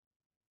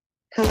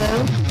Hello?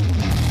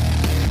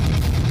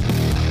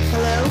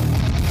 Hello?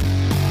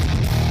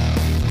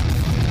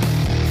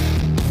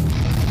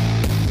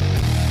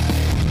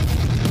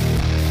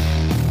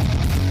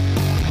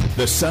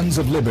 The Sons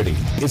of Liberty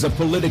is a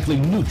politically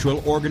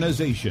neutral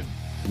organization.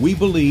 We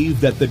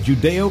believe that the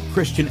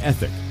Judeo-Christian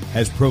ethic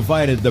has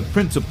provided the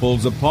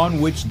principles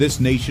upon which this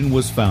nation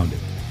was founded.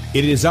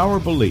 It is our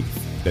belief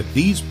that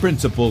these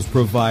principles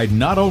provide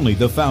not only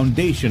the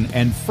foundation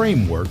and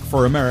framework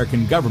for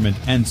American government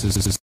and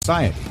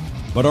society,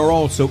 but are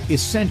also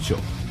essential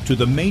to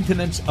the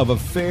maintenance of a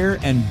fair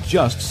and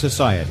just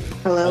society.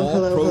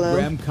 All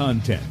program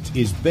content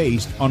is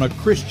based on a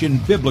Christian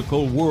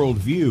biblical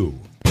worldview.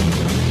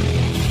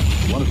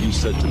 One of you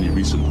said to me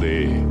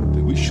recently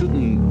that we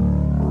shouldn't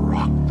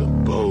rock the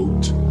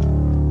boat.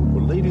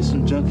 Well, ladies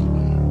and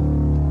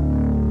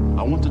gentlemen,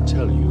 I want to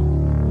tell you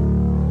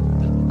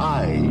that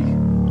I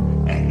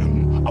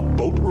am a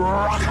boat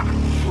rocker.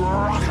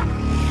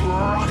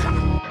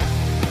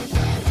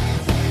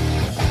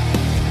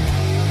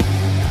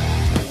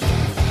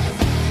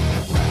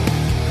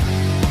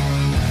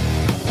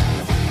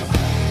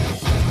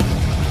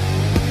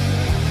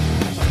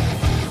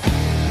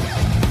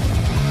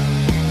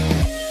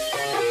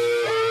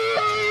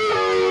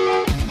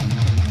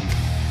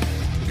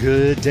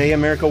 Good day,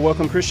 America.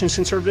 Welcome, Christians,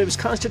 conservatives,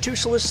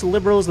 constitutionalists,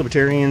 liberals,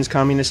 libertarians,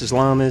 communists,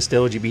 Islamists,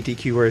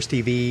 LGBTQ,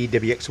 RSTV,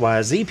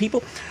 WXYZ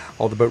people,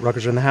 all the boat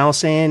rockers are in the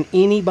house, and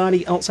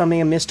anybody else I may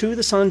have missed to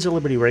the Sons of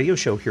Liberty radio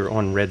show here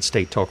on Red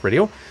State Talk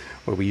Radio,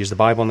 where we use the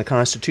Bible and the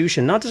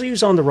Constitution, not to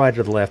who's on the right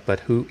or the left, but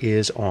who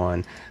is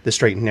on the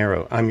straight and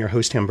narrow. I'm your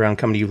host, Tim Brown,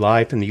 coming to you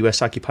live from the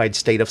U.S.-occupied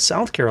state of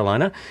South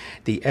Carolina,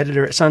 the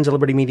editor at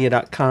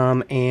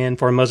sonsoflibertymedia.com, and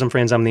for our Muslim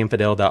friends, I'm the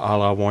infidel that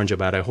Allah warns you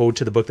about. I hold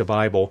to the book, the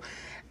Bible,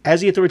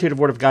 as the authoritative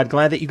Word of God.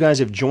 Glad that you guys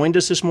have joined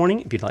us this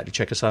morning. If you'd like to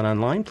check us out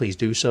online, please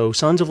do so.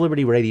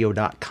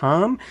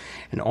 sonsoflibertyradio.com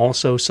and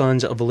also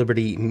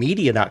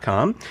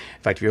sonsoflibertymedia.com. In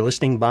fact, if you're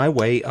listening by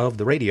way of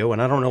the radio,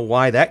 and I don't know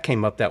why that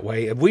came up that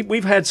way,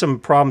 we've had some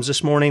problems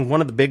this morning.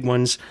 One of the big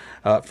ones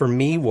for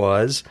me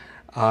was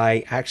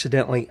I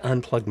accidentally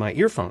unplugged my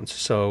earphones.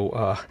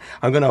 So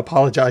I'm going to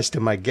apologize to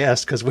my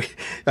guest because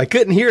I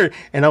couldn't hear it.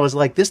 And I was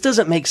like, this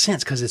doesn't make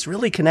sense because it's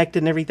really connected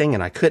and everything.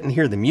 And I couldn't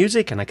hear the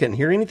music and I couldn't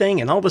hear anything.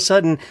 And all of a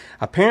sudden,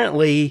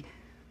 apparently,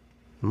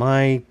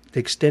 my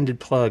extended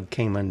plug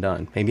came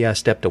undone. Maybe I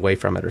stepped away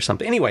from it or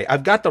something. Anyway,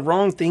 I've got the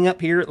wrong thing up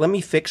here. Let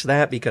me fix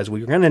that because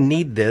we're going to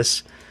need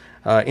this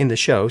in the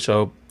show.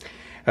 So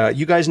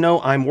you guys know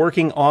I'm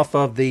working off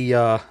of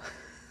the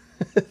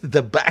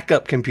the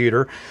backup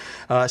computer.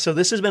 So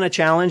this has been a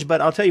challenge,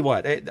 but I'll tell you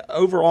what,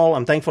 overall,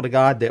 I'm thankful to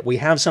God that we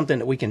have something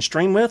that we can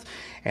stream with,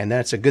 and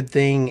that's a good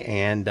thing,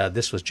 and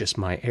this was just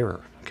my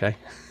error, okay?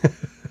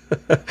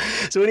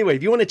 So anyway,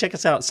 if you want to check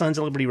us out,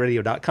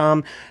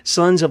 sonsoflibertyradio.com,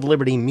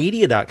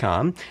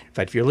 sonsoflibertymedia.com. In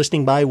fact, if you're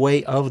listening by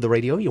way of the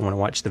radio, you want to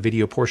watch the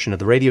video portion of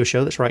the radio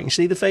show, that's right, you can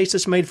see the face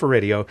that's made for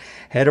radio,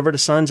 head over to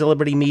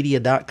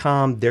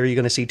sonsoflibertymedia.com. There you're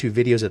going to see two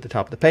videos at the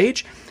top of the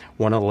page.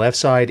 One on the left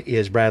side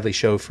is Bradley's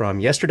show from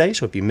yesterday,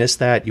 so if you missed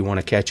that, you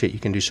want to catch it, you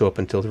can do so up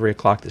until 3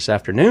 o'clock this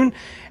afternoon,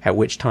 at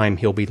which time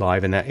he'll be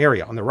live in that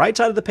area. On the right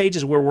side of the page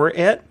is where we're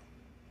at.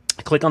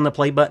 Click on the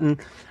play button,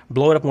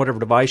 blow it up on whatever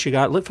device you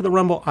got. Look for the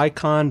Rumble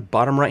icon,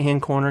 bottom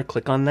right-hand corner.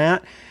 Click on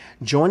that.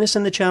 Join us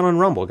in the channel on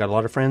Rumble. Got a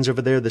lot of friends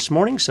over there this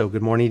morning, so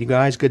good morning to you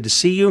guys. Good to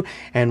see you.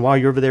 And while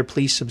you're over there,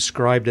 please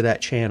subscribe to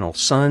that channel,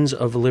 Sons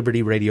of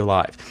Liberty Radio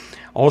Live.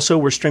 Also,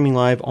 we're streaming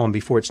live on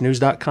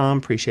beforeitsnews.com.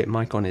 Appreciate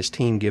Mike and his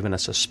team giving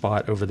us a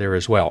spot over there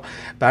as well.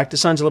 Back to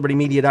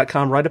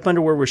sonsoflibertymedia.com. Right up under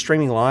where we're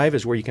streaming live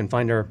is where you can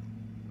find our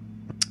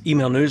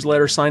email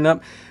newsletter. Sign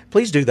up.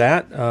 Please do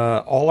that.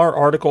 All our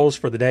articles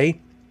for the day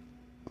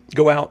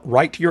go out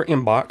right to your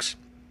inbox,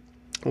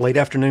 late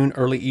afternoon,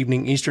 early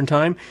evening Eastern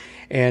time,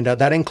 and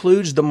that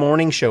includes the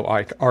morning show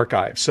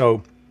archive.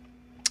 So,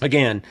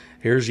 again,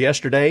 here's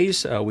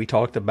yesterday's. We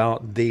talked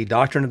about the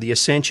doctrine of the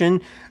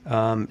ascension.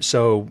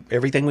 So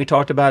everything we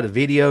talked about,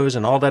 the videos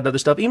and all that other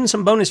stuff, even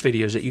some bonus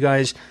videos that you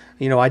guys,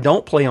 I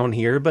don't play on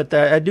here, but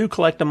I do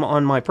collect them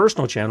on my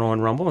personal channel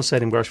on Rumble and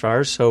Setting Brush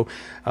Fires. So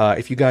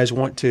if you guys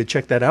want to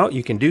check that out,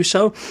 you can do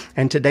so.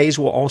 And today's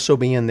will also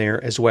be in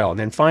there as well. And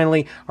then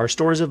finally, our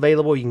store is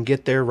available. You can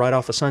get there right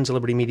off of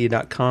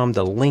sonsoflibertymedia.com.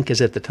 The link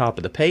is at the top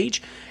of the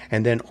page.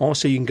 And then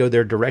also you can go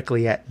there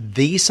directly at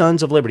The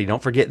Sons of Liberty.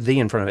 Don't forget the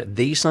in front of it.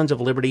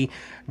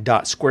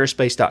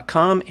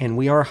 thesonsofliberty.squarespace.com. And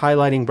we are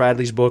highlighting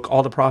Bradley's book,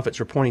 All the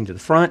Prophets Are Pointing to the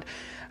Front.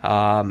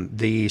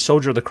 The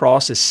Soldier of the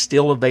Cross is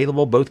still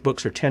available. Both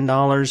books are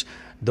 $10.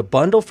 The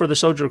bundle for the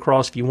Soldier of the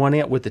Cross, if you want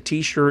it with the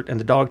t-shirt and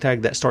the dog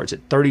tag, that starts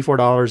at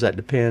 $34. That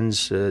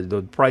depends.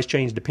 The price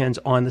change depends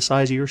on the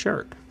size of your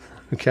shirt.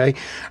 Okay.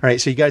 All right.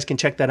 So you guys can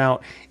check that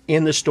out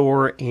in the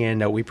store,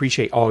 and we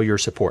appreciate all your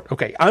support.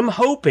 Okay. I'm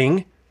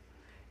hoping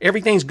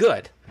everything's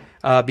good.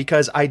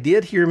 Because I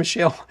did hear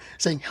Michelle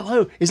saying,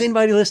 hello, is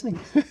anybody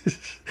listening?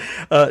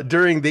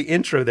 During the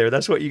intro there.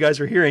 That's what you guys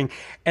were hearing.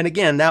 And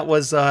again, that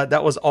was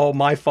all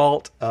my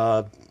fault.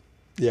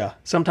 Yeah.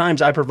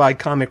 Sometimes I provide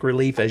comic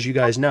relief, as you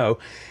guys know.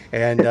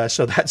 And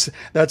so that's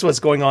what's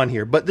going on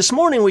here. But this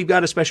morning we've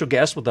got a special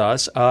guest with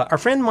us. Our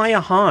friend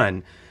Maya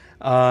Hahn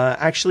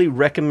actually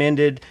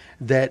recommended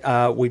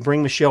that we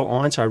bring Michelle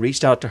on. So I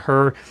reached out to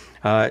her.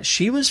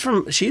 She's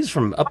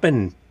from up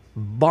in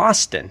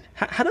Boston.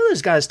 How do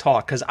those guys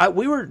talk? Because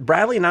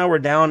Bradley and I were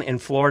down in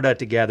Florida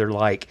together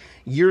like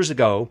years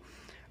ago.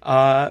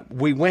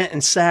 We went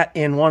and sat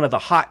in one of the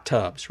hot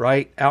tubs,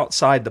 right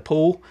outside the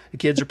pool. The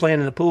kids are playing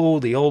in the pool.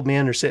 The old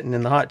men are sitting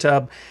in the hot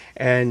tub.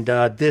 And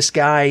this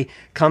guy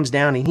comes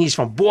down, and he's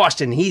from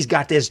Boston. He's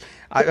got this,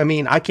 I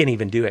mean, I can't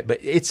even do it, but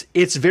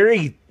it's a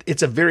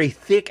very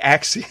thick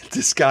accent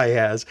this guy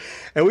has.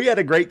 And we had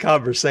a great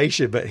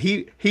conversation, but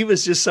he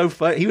was just so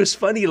fun. He was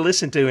funny to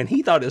listen to, and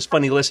he thought it was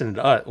funny listening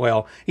to us.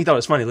 Well, he thought it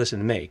was funny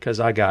listening to me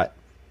because I got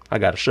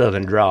a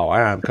southern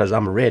drawl because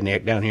I'm a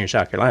redneck down here in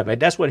South Carolina.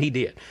 But that's what he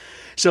did.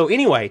 So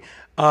anyway,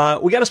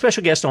 we got a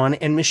special guest on,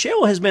 and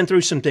Michelle has been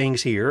through some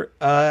things here.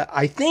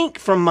 I think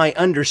from my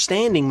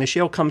understanding,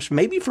 Michelle comes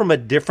maybe from a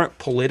different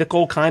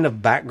political kind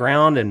of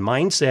background and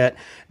mindset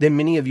than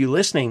many of you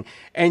listening.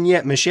 And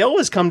yet Michelle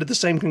has come to the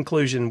same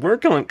conclusion we're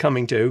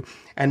coming to,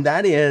 and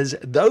that is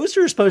those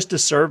who are supposed to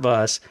serve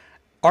us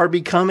are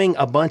becoming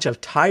a bunch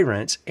of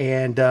tyrants.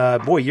 And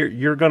boy,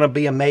 you're going to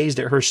be amazed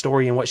at her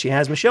story and what she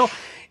has. Michelle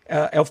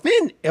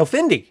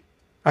Elfindi.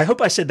 I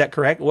hope I said that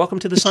correct. Welcome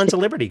to the Sons of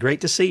Liberty.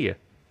 Great to see you.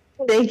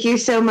 Thank you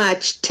so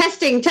much.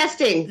 Testing.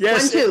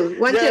 Yes.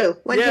 1 2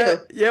 1 2.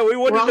 Yeah, we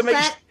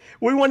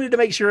wanted to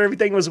make sure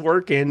everything was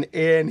working,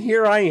 and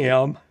here I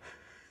am.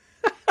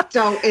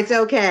 So it's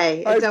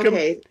okay. It's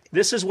okay.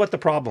 This is what the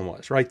problem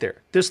was right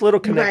there. This little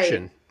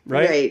connection.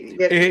 Right.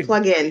 It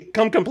plug in.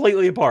 Come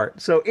completely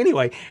apart. So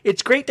anyway,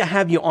 it's great to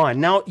have you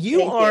on. Now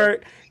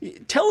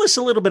tell us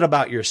a little bit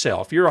about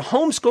yourself. You're a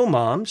homeschool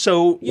mom,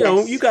 so you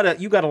know you got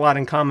a lot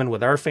in common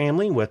with our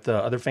family, with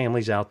other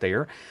families out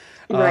there.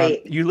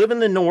 Right. You live in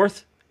the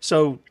north,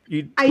 so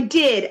you. I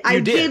did.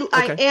 Okay.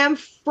 I am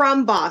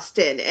from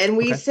Boston, and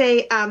we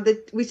say I'm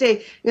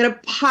gonna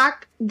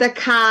park the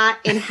car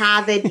in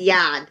Harvard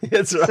Yard.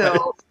 That's right.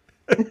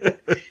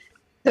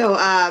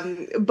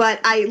 But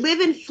I live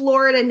in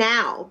Florida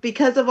now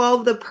because of all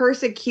of the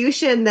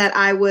persecution that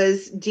I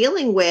was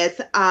dealing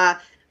with.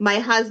 My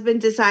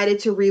husband decided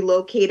to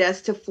relocate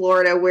us to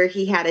Florida where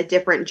he had a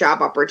different job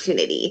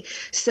opportunity.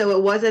 So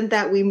it wasn't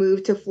that we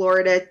moved to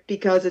Florida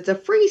because it's a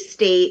free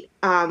state.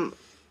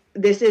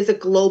 This is a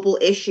global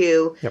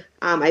issue, yep.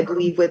 I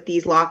believe, with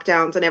these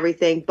lockdowns and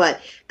everything,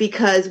 but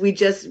because we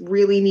just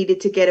really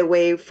needed to get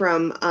away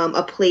from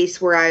a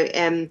place where I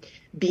am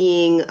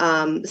being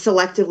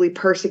selectively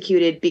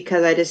persecuted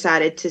because I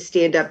decided to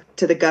stand up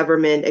to the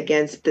government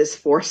against these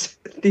forced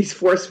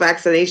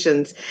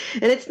vaccinations.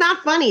 And it's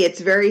not funny.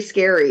 It's very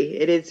scary.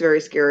 It is very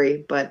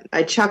scary, but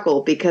I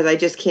chuckle because I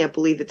just can't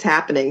believe it's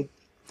happening.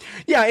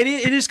 Yeah, it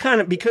is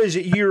kind of because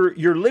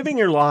you're living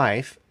your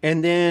life,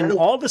 and then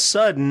all of a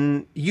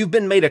sudden you've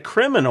been made a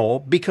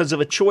criminal because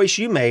of a choice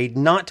you made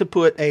not to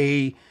put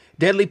a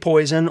deadly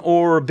poison,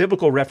 or a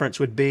biblical reference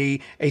would be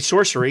a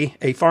sorcery,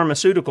 a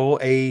pharmaceutical,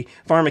 a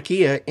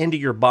pharmakia into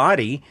your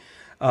body,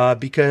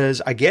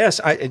 because I guess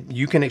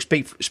you can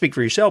speak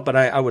for yourself, but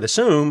I would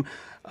assume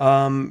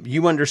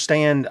you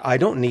understand I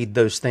don't need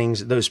those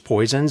things, those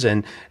poisons,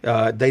 and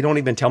they don't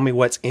even tell me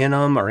what's in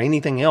them or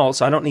anything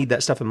else. I don't need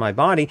that stuff in my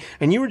body.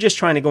 And you were just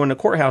trying to go in the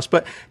courthouse.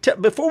 But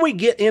before we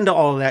get into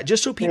all of that,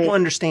 just so people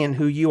understand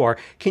who you are,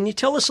 can you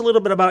tell us a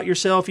little bit about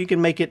yourself? You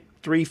can make it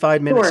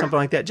 3-5 minutes, something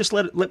like that. Just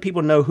let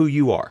people know who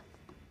you are.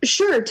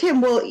 Sure,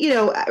 Tim. Well,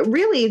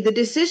 really the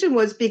decision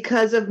was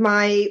because of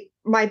my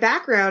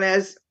background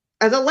as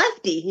a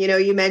lefty.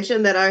 You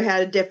mentioned that I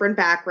had a different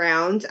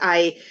background.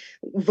 I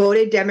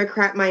voted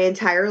Democrat my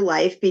entire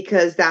life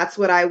because that's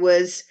what I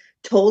was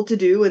told to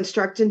do,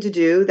 instructed to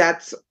do.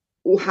 That's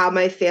how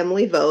my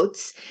family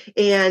votes.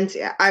 And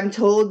I'm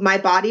told my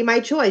body, my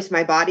choice,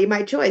 my body,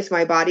 my choice,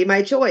 my body,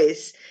 my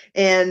choice.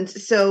 And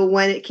so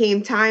when it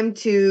came time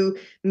to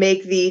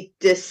make the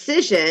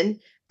decision,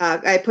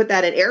 I put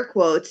that in air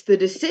quotes, the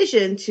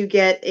decision to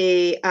get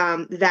a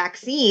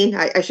vaccine,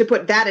 I should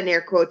put that in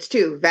air quotes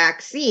too,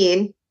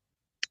 vaccine,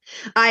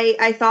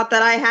 I thought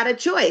that I had a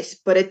choice,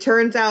 but it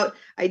turns out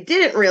I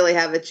didn't really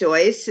have a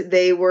choice.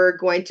 They were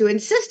going to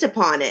insist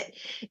upon it.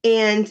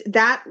 And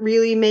that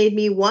really made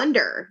me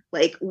wonder,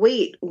 like,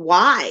 wait,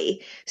 why?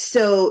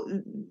 So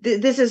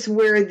this is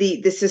where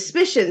the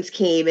suspicions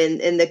came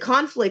and the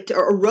conflict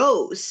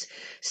arose.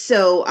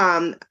 So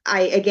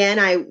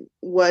I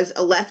was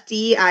a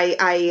lefty.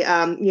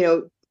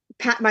 I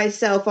pat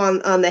myself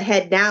on the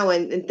head now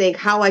and think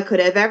how I could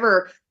have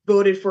ever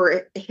voted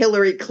for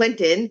Hillary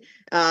Clinton,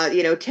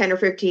 10 or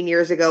 15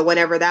 years ago,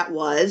 whenever that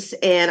was.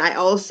 And I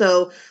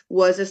also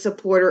was a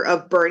supporter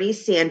of Bernie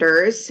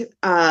Sanders,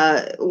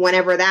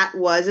 whenever that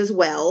was as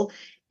well.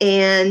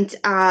 And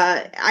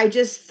I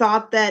just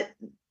thought that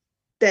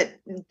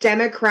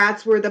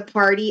Democrats were the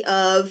party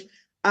of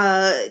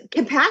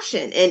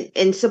compassion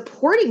and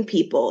supporting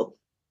people.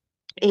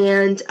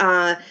 And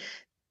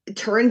it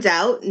turns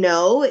out,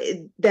 no,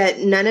 that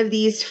none of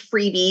these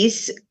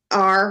freebies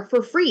are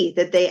for free,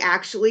 that they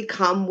actually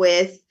come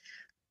with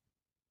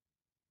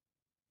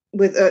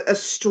a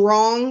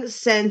strong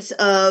sense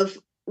of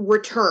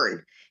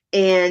return.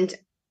 And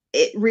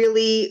it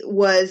really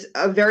was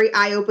a very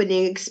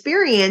eye-opening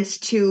experience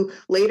to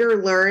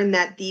later learn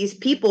that these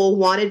people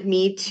wanted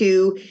me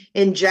to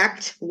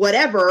inject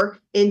whatever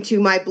into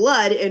my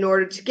blood in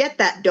order to get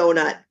that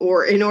donut,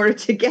 or in order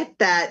to get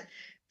that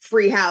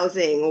free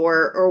housing,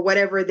 or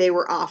whatever they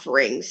were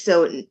offering.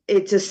 So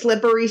it's a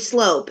slippery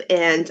slope,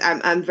 and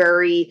I'm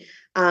very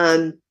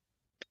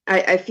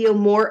I feel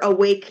more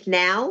awake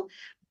now,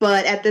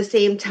 but at the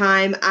same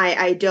time,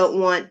 I don't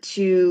want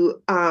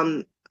to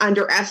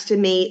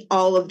underestimate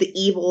all of the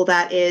evil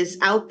that is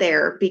out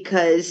there,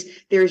 because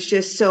there's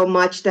just so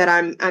much that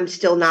I'm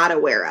still not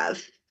aware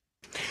of.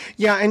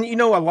 Yeah, and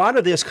a lot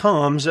of this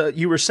comes,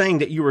 you were saying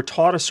that you were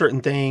taught a certain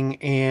thing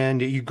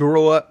and you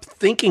grew up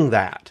thinking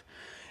that.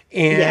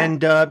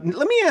 And let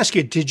me ask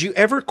you, did you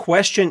ever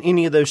question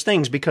any of those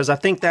things? Because I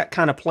think that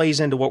kind of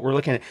plays into what we're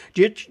looking at.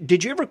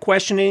 Did you ever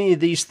question any of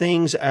these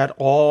things at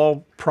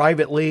all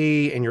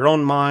privately, in your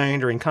own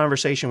mind, or in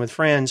conversation with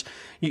friends?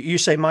 You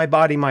say, my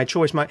body, my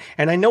choice,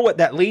 and I know what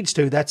that leads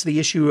to. That's the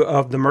issue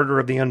of the murder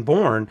of the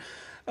unborn.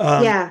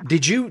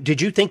 Did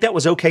you think that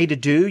was okay to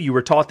do? You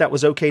were taught that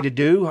was okay to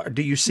do?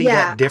 Do you see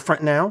that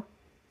different now?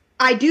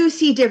 I do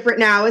see different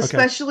now,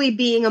 especially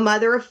being a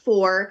mother of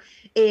 4.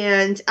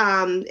 And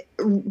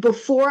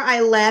before I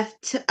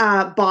left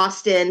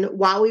Boston,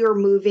 while we were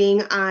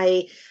moving,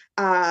 I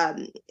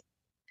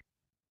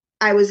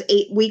was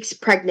 8 weeks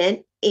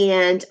pregnant,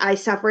 and I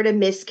suffered a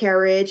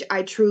miscarriage.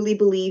 I truly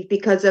believe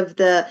because of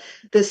the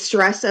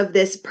stress of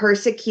this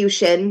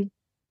persecution,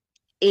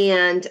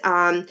 and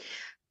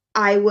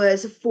I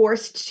was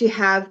forced to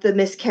have the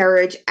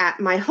miscarriage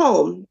at my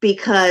home,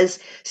 because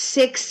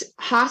 6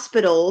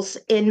 hospitals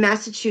in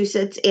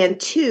Massachusetts and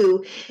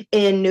 2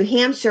 in New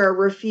Hampshire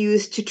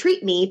refused to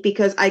treat me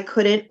because I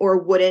couldn't or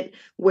wouldn't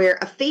wear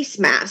a face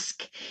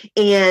mask.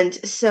 And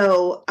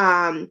so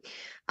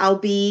I'll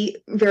be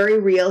very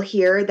real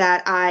here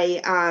that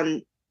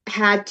I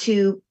had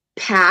to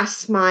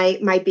pass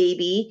my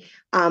baby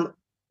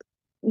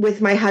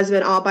with my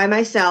husband all by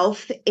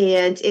myself.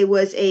 And it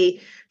was a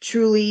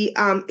truly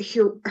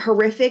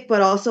horrific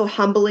but also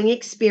humbling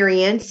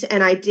experience.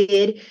 And I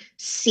did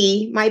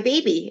see my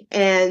baby,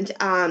 and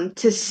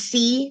to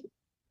see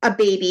a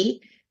baby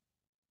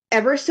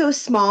ever so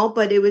small,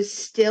 but it was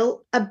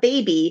still a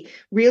baby,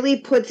 really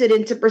puts it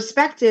into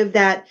perspective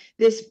that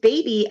this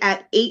baby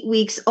at 8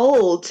 weeks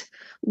old,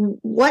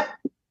 what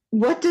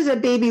does a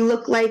baby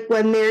look like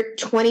when they're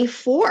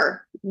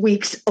 24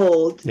 weeks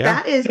old?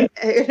 That is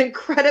an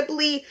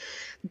incredibly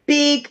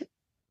big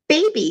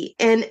baby.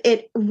 And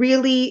it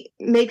really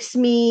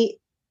it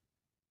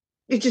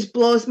just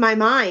blows my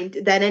mind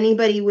that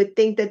anybody would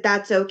think that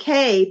that's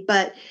okay.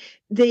 But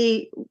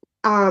they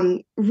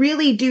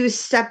really do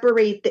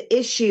separate the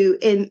issue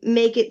and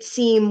make it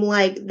seem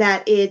like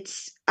that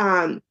it's,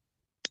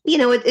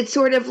 it's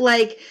sort of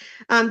like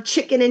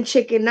chicken and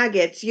chicken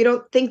nuggets. You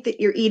don't think that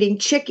you're eating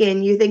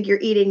chicken, you think you're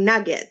eating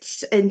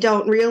nuggets, and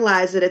don't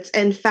realize that it's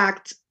in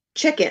fact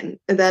chicken,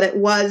 that it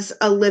was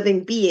a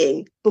living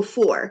being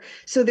before.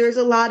 So there's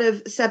a lot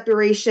of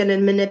separation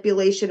and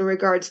manipulation in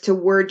regards to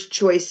word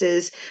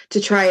choices to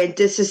try and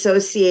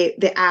disassociate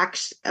the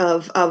acts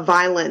of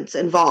violence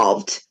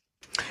involved.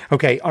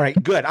 Okay, all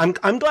right, good.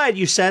 I'm glad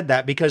you said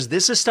that, because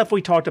this is stuff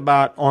we talked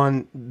about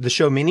on the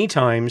show many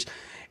times,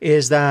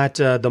 is that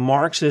the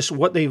Marxists,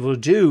 what they will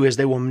do is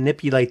they will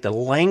manipulate the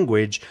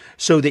language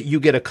so that you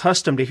get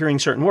accustomed to hearing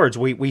certain words.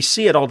 We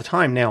see it all the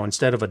time now.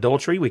 Instead of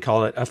adultery, we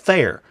call it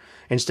affair.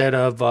 Instead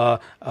of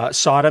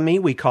sodomy,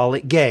 we call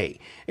it gay.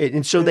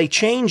 And so they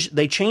change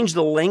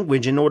the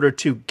language in order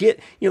to get,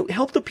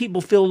 help the people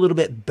feel a little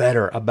bit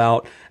better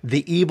about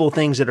the evil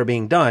things that are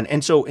being done.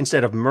 And so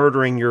instead of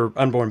murdering your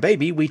unborn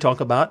baby, we talk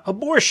about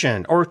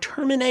abortion or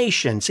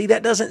termination. See,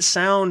 that doesn't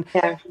sound,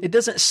 it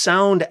doesn't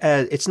sound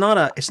as, it's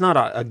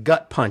not a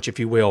gut punch, if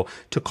you will,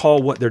 to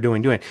call what they're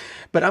doing.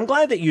 But I'm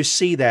glad that you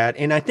see that.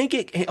 And I think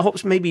it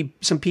helps maybe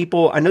some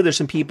people. I know there's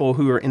some people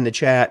who are in the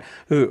chat,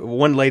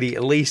 one lady,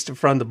 at least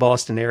from the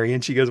Boston area,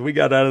 and she goes, we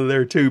got out of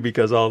there too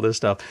because of all this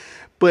stuff.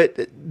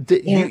 But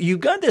you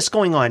got this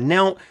going on.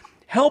 Now,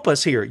 help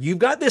us here. You've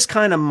got this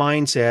kind of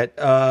mindset.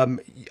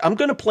 I'm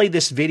going to play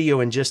this video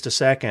in just a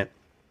second,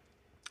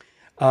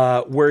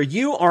 where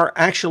you are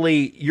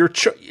actually,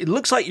 it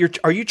looks like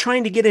are you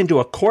trying to get into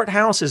a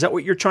courthouse? Is that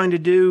what you're trying to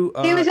do?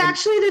 It was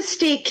actually the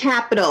state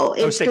capitol.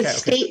 It's the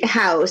state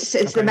house.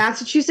 It's the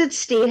Massachusetts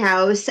State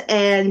House.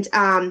 And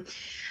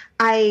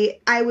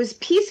I was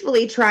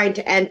peacefully trying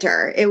to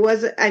enter. It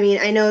was,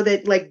 I know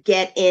that like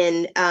get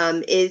in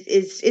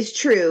is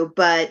true,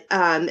 but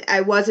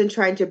I wasn't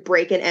trying to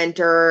break and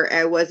enter.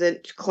 I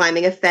wasn't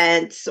climbing a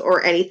fence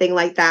or anything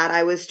like that.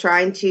 I was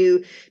trying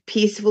to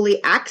peacefully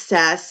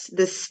access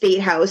the state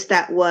house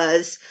that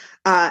was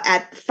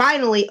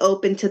finally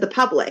opened to the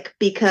public,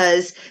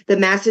 because the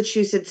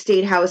Massachusetts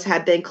State House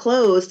had been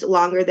closed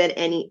longer than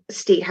any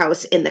state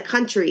house in the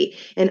country,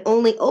 and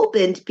only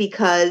opened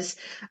because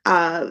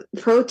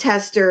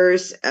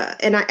protesters,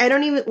 and I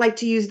don't even like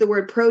to use the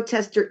word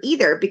protester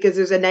either, because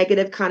there's a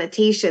negative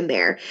connotation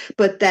there,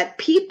 but that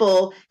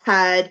people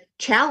had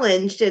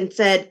challenged and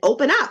said,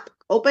 open up,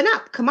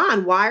 come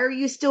on, why are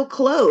you still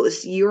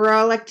closed? You're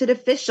elected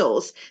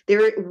officials.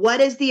 What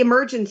is the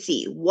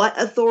emergency? What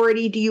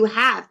authority do you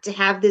have to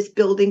have this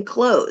building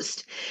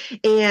closed?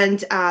 And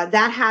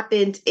that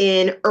happened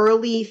in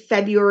early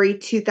February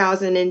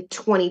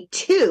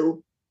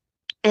 2022.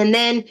 And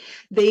then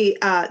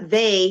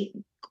they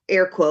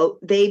air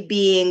quote, they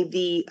being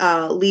the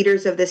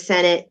leaders of the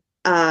Senate,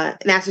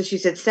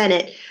 Massachusetts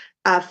Senate,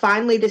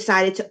 finally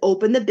decided to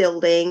open the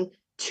building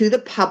to the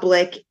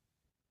public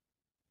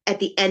at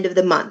the end of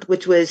the month,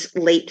 which was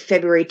late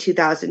February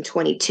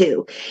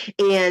 2022.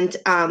 And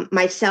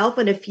myself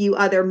and a few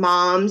other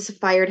moms,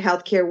 fired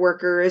healthcare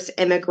workers,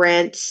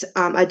 immigrants,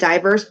 a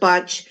diverse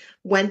bunch,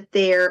 went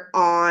there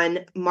on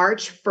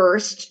March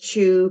 1st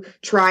to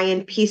try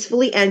and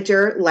peacefully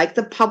enter, like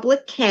the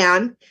public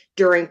can,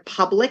 during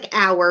public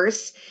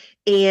hours,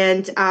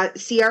 and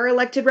see our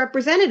elected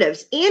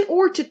representatives, and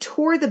or to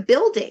tour the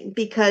building,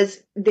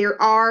 because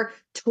there are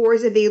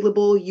tours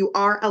available. You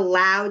are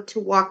allowed to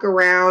walk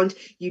around.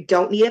 You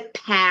don't need a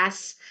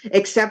pass,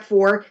 except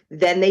for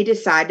then they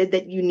decided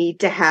that you need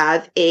to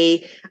have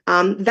a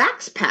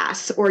vax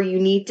pass, or you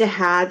need to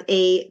have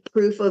a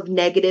proof of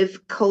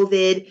negative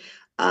COVID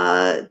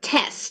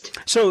test.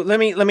 So let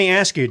me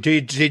ask you,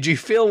 did you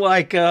feel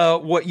like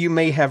what you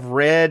may have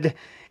read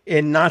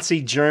in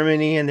Nazi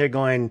Germany, and they're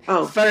going,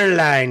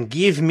 Fräulein,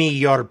 give me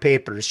your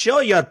papers.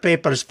 Show your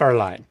papers,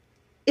 Fräulein.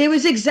 It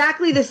was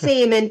exactly the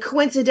same. And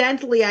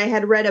coincidentally, I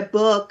had read a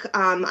book.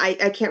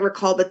 I can't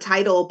recall the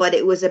title, but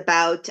it was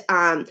about,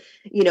 the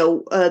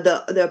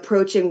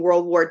approaching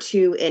World War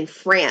II in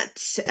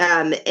France.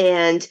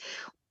 And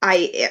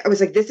I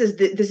was like, this is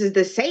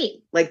the same,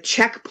 like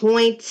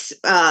checkpoints,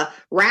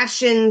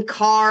 ration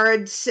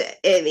cards.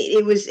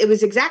 It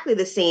was exactly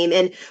the same.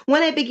 And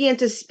when I began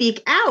to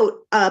speak out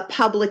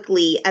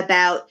publicly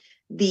about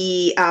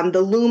the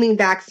looming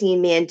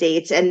vaccine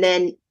mandates, and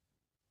then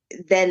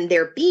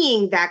there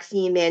being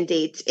vaccine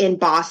mandates in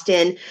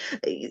Boston,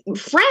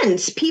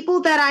 friends,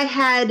 people that I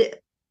had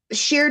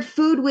shared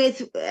food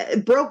with,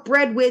 broke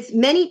bread with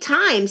many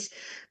times,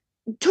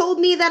 told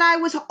me that I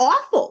was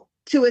awful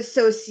to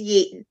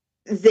associate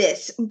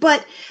this.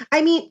 But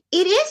I mean,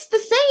 it is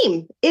the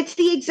same. It's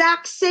the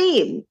exact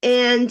same.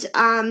 And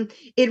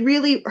it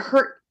really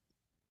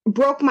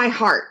broke my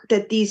heart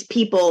that these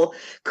people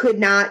could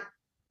not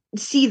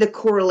see the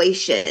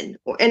correlation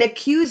and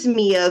accuse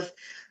me of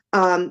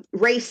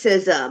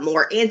racism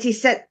or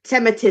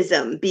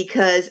anti-Semitism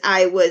because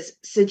I was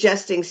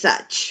suggesting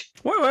such.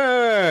 Wait.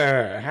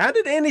 How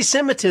did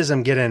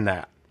anti-Semitism get in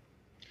that?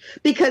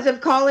 Because of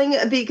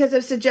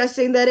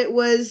suggesting that it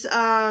was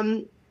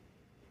that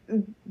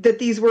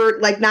these were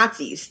like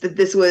Nazis,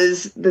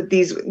 therefore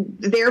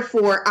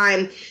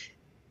I'm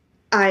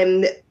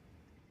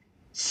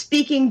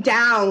speaking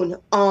down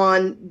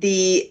on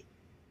the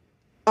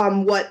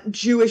what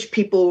Jewish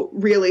people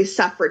really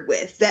suffered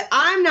with, that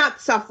I'm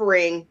not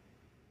suffering,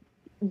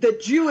 the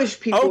Jewish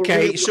people.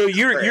 Okay, really so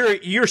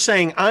you're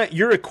saying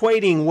you're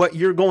equating what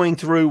you're going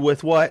through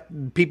with what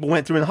people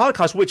went through in the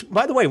Holocaust, which,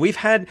 by the way, we've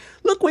had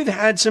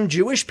some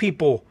Jewish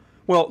people.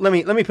 Well, let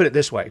me put it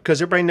this way,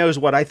 because everybody knows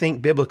what I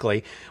think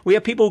biblically. We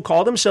have people who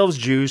call themselves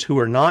Jews who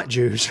are not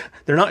Jews.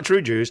 They're not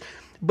true Jews,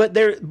 but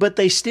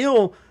they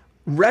still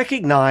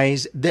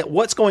recognize that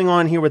what's going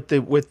on here with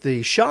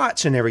the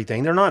shots and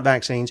everything, they're not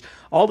vaccines,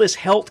 all this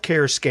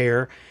healthcare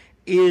scare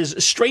is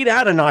straight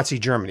out of Nazi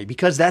Germany,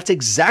 because that's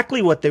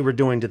exactly what they were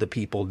doing to the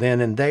people then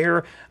and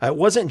there. It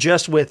wasn't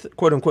just with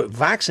quote unquote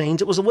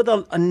vaccines. It was with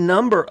a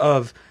number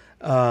of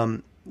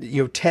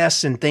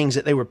tests and things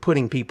that they were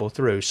putting people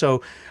through.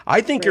 So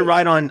I think you're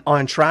right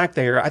on track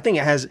there. I think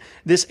it has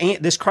this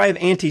cry of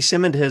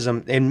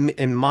anti-Semitism,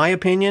 in my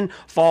opinion,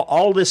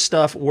 all this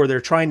stuff where they're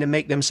trying to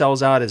make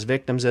themselves out as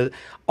victims,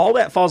 all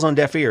that falls on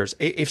deaf ears.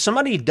 If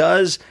somebody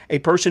does, a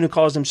person who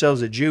calls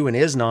themselves a Jew and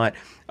is not,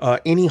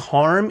 any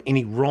harm,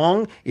 any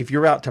wrong, if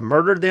you're out to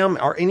murder them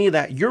or any of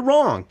that, you're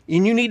wrong,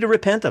 and you need to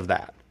repent of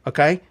that.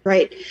 Okay.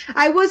 Right.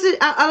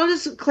 I'll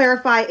just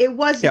clarify. It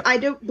was, yep. I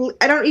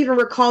don't even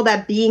recall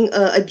that being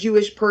a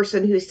Jewish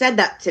person who said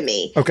that to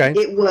me. Okay.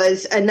 It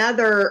was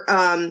another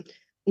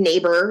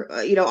neighbor,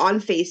 on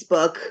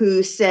Facebook,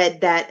 who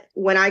said that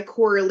when I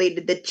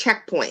correlated the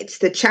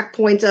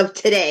checkpoints of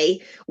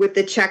today with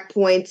the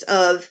checkpoints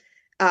of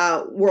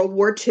World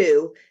War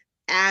II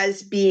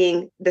as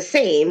being the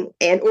same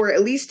or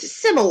at least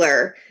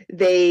similar,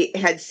 they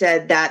had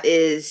said that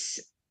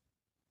is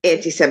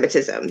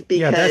anti-Semitism.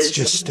 Because that's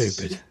just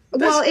stupid.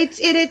 Well,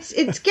 it's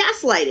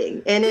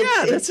gaslighting, and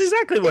that's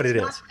exactly what it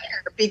is. Not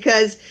fair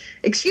because,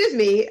 excuse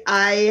me,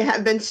 I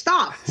have been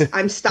stopped.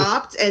 I'm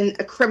stopped and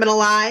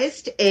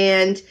criminalized,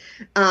 and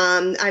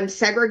I'm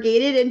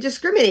segregated and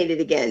discriminated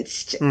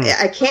against.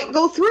 I can't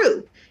go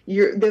through.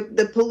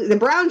 the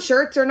brown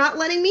shirts are not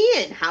letting me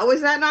in. How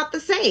is that not the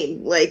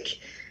same? Like,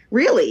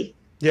 really?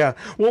 Yeah.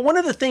 Well, one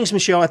of the things,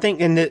 Michelle, I think,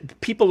 and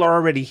that people are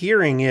already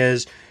hearing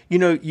is,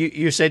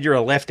 you said you're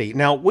a lefty.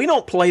 Now, we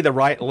don't play the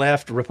right,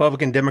 left,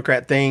 Republican,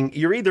 Democrat thing.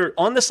 You're either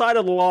on the side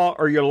of the law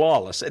or you're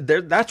lawless.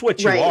 That's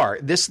what you are.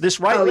 This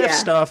right-left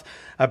stuff,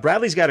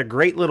 Bradley's got a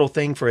great little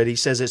thing for it. He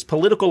says it's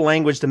political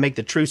language to make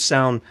the truth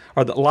sound,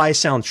 or the lies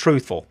sound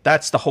truthful.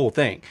 That's the whole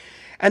thing.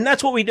 And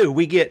that's what we do.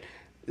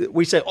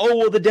 We say, oh,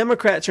 well, the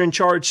Democrats are in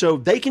charge, so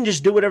they can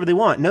just do whatever they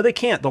want. No, they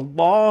can't. The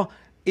law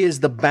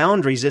is the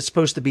boundaries. It's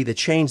supposed to be the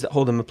chains that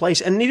hold them in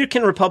place. And neither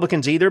can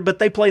Republicans either, but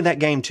they play that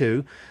game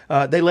too.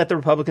 They let the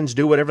Republicans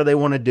do whatever they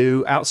want to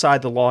do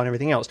outside the law and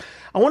everything else.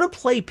 I want to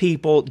play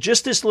people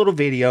just this little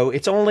video.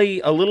 It's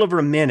only a little over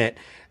a minute.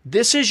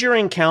 This is your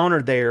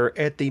encounter there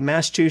at the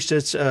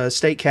Massachusetts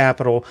state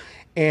capitol.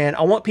 And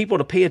I want people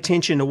to pay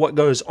attention to what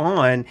goes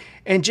on.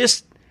 And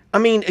just,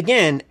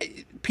 again,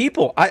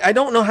 people, I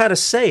don't know how to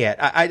say it.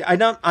 I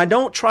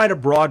don't try to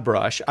broad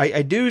brush.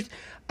 I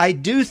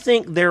do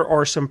think there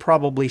are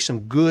probably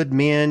some good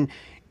men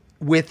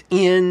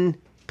within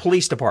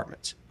police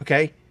departments,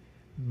 okay?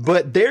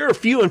 But they're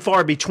few and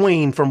far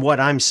between from what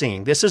I'm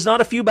seeing. This is not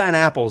a few bad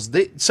apples.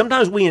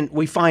 Sometimes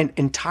we find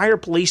entire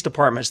police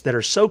departments that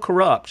are so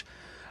corrupt,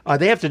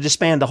 they have to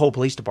disband the whole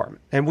police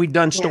department. And we've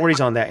done stories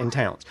on that in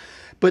towns.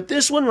 But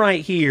this one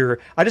right here,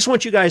 I just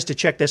want you guys to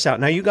check this out.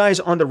 Now, you guys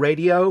on the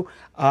radio,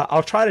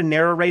 I'll try to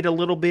narrate a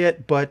little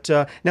bit. But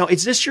now,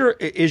 is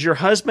your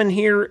husband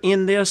here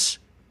in this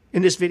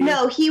video?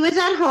 No, he was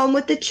at home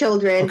with the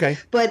children. Okay.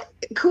 But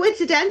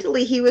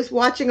coincidentally, he was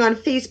watching on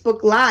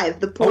Facebook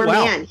Live. The poor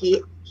man.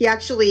 He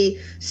actually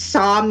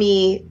saw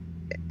me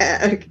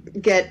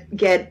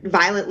get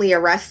violently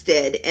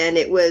arrested, and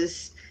it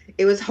was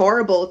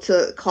horrible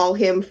to call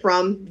him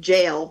from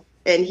jail.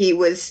 And he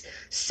was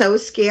so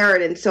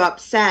scared and so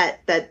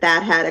upset that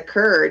had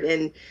occurred.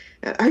 And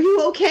are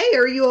you okay?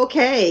 Are you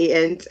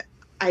okay? And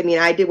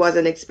I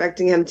wasn't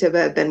expecting him to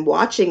have been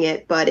watching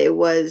it, but it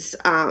was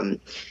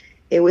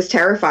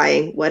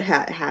terrifying what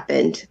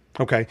happened.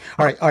 Okay.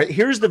 All right.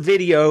 Here's the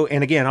video.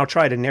 And again, I'll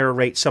try to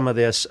narrate some of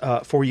this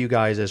for you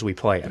guys as we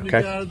play it. Okay.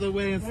 Get out of the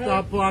way and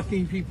stop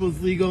blocking people's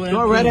legal entry.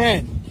 Go right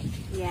ahead.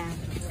 Yeah.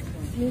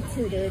 Me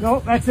too, dude. No,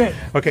 that's it.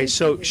 Okay.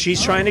 So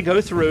she's trying to go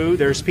through.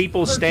 There's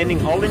people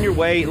standing all in your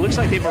way. It looks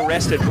like they've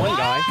arrested one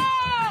guy.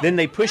 Then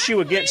they push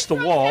you against the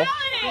wall.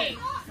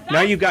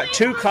 Now you've got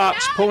two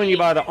cops pulling you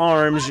by the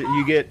arms.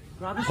 You get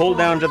pulled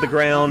down to the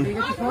ground.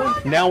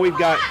 Now we've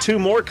got two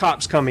more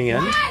cops coming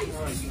in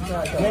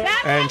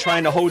and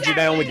trying to hold you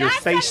down with your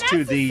face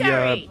to the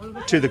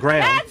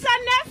ground. That's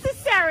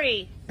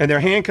unnecessary. And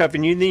they're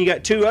handcuffing you. And then you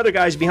got two other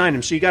guys behind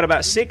them. So you got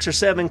about 6 or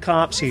 7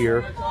 cops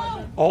here,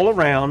 all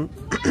around,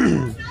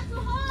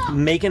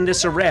 making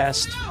this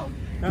arrest.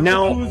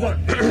 Now,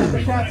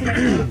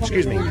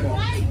 excuse me.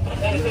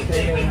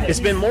 It's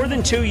been more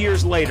than 2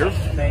 years later.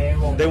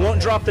 They won't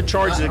drop the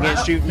charges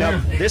against you.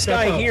 Now, this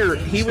guy here,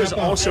 he was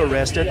also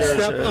arrested.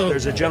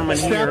 There's a gentleman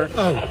here,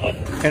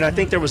 and I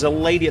think there was a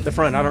lady at the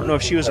front. I don't know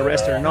if she was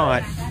arrested or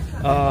not.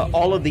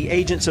 All of the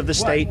agents of the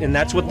state, and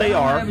that's what they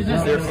are.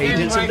 They're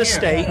agents of the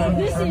state.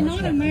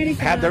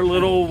 Have their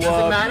little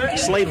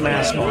slave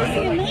mask on.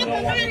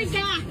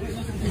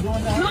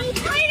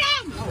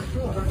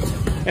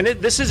 And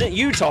this isn't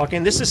you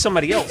talking. This is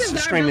somebody else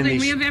screaming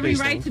these. We have every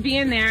right to be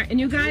in there,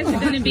 and you guys are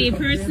going to be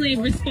personally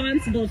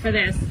responsible for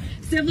this.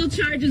 Civil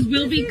charges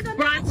will be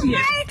brought to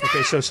you.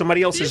 Okay, so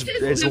somebody else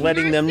is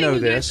letting them know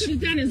this. What you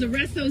could have done is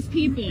arrest those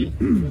people.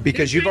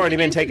 Because you've already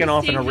been taken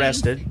off and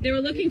arrested. They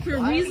were looking for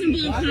a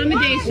reasonable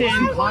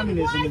accommodation.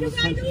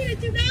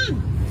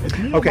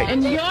 Okay.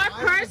 And you're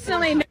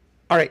personally...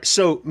 All right,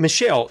 so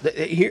Michelle,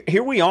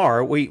 here we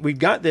are. We've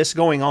got this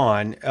going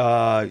on.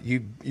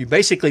 You've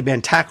basically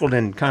been tackled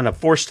and kind of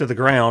forced to the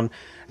ground.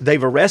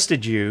 They've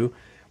arrested you.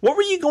 What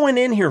were you going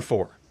in here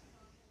for?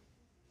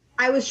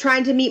 I was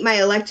trying to meet my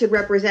elected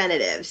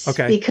representatives.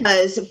 Okay.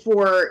 Because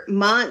for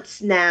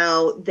months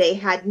now, they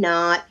had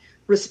not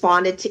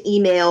responded to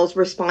emails,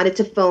 responded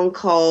to phone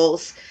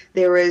calls.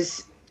 There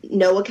was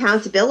no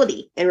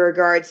accountability in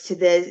regards to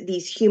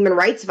these human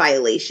rights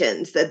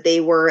violations that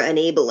they were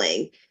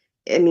enabling.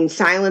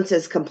 Silence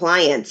is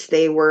compliance.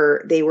 They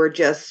were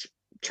just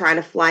trying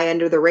to fly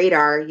under the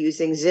radar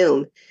using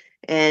Zoom.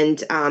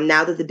 And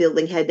now that the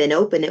building had been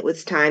open, it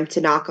was time to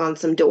knock on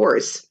some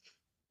doors.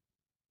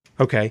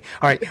 Okay.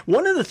 All right.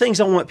 One of the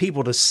things I want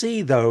people to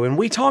see, though, and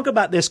we talk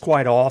about this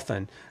quite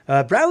often,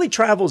 Bradley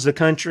travels the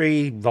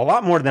country a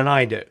lot more than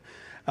I do.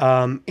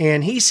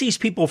 And he sees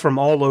people from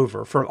all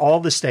over, from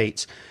all the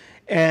states.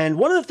 And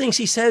one of the things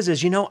he says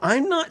is,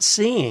 I'm not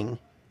seeing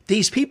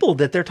these people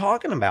that they're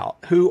talking about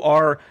who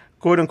are,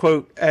 quote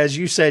unquote, as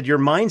you said, your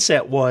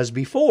mindset was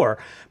before.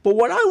 But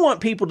what I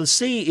want people to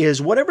see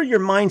is whatever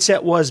your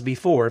mindset was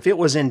before, if it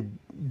was in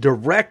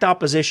direct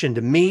opposition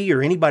to me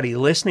or anybody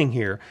listening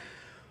here,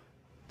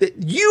 that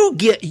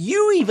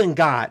you even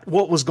got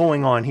what was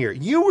going on here.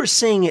 You were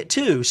seeing it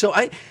too. So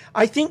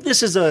I think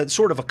this is a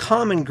sort of a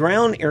common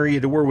ground area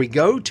to where we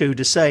go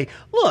to say,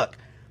 look,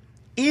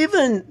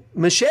 even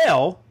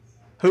Michelle,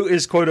 who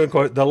is quote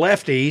unquote the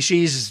lefty,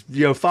 she's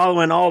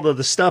following all of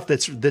the stuff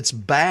that's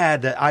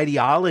bad, the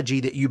ideology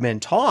that you've been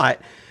taught.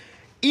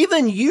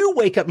 Even you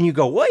wake up and you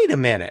go, wait a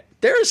minute,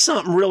 there's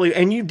something really,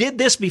 and you did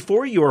this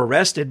before you were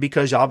arrested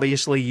because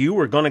obviously you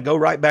were going to go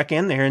right back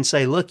in there and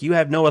say, look, you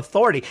have no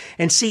authority.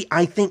 And see,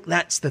 I think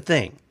that's the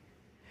thing.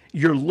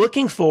 You're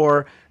looking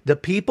for the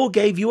people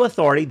gave you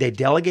authority. They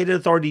delegated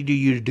authority to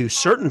you to do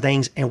certain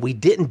things, and we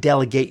didn't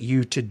delegate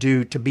you to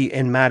be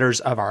in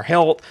matters of our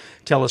health,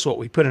 tell us what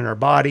we put in our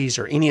bodies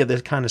or any of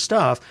this kind of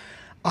stuff.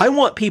 I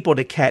want people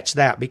to catch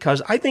that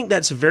because I think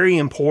that's very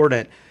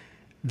important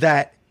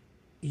that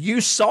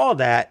you saw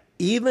that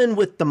even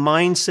with the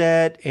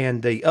mindset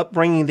and the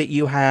upbringing that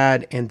you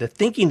had and the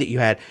thinking that you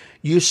had,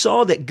 you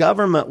saw that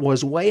government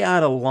was way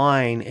out of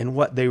line in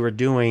what they were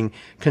doing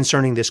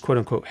concerning this quote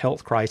unquote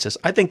health crisis.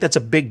 I think that's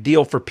a big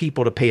deal for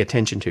people to pay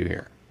attention to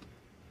here.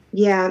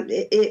 Yeah,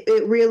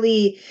 it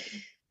really,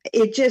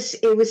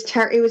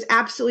 it was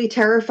absolutely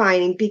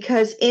terrifying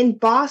because in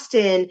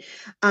Boston,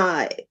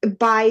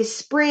 by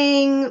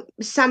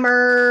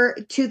summer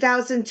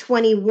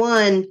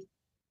 2021,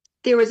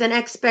 there was an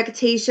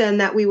expectation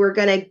that we were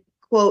going to,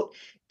 quote,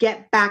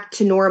 get back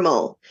to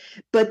normal.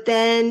 But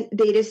then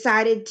they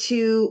decided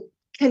to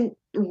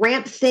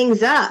ramp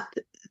things up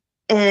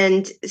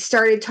and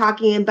started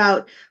talking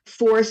about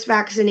forced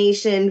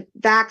vaccination,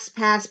 vax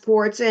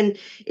passports. And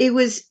it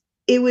was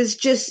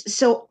just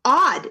so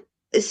odd,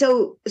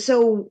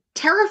 so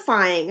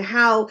terrifying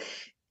how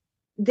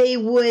they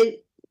would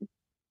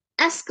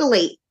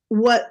escalate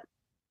what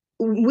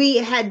we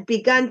had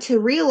begun to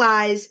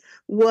realize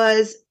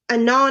was a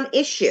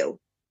non-issue.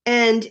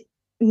 And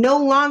no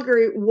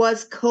longer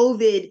was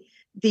COVID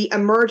the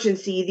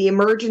emergency. The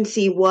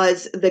emergency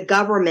was the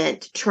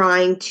government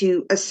trying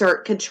to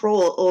assert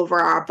control over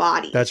our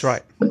bodies. That's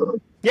right.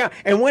 Yeah,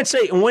 and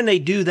when they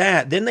do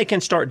that, then they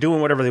can start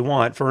doing whatever they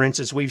want. For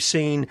instance, we've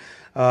seen,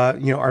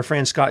 our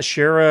friend Scott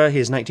Schara,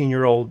 his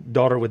 19-year-old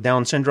daughter with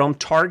Down syndrome,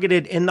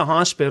 targeted in the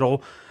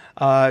hospital,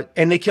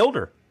 and they killed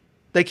her.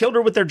 They killed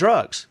her with their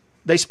drugs.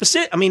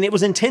 It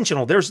was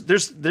intentional.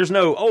 There's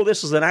no, oh,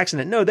 this was an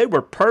accident. No, they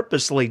were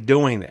purposely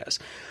doing this.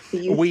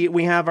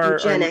 We have our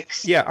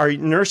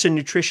nurse and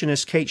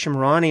nutritionist Kate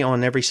Shimrani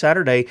on every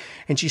Saturday,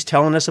 and she's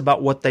telling us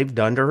about what they've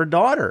done to her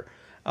daughter.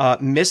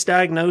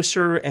 Misdiagnose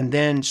her and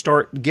then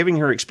start giving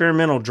her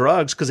experimental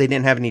drugs because they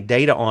didn't have any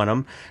data on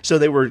them. So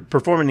they were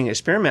performing an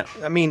experiment.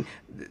 I mean,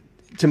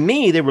 to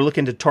me, they were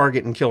looking to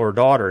target and kill her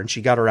daughter, and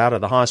she got her out of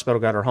the hospital,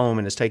 got her home,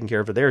 and is taking care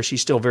of her there.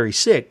 She's still very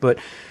sick, but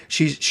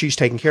she's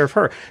taking care of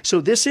her. So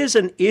this is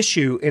an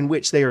issue in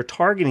which they are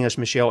targeting us,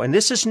 Michelle, and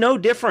this is no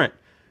different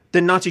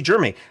than Nazi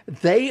Germany.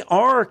 They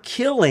are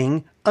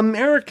killing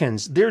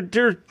Americans.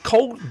 They're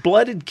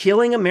cold-blooded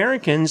killing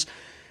Americans,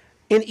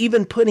 and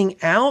even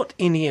putting out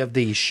any of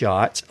these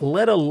shots,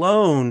 let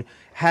alone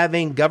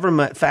having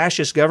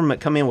fascist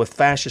government come in with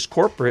fascist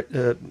corporate,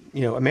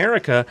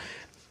 America,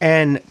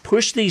 and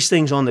push these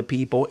things on the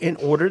people in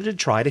order to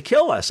try to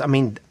kill us. I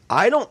mean,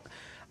 I don't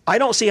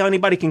see how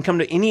anybody can come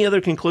to any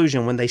other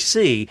conclusion when they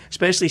see,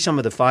 especially some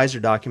of the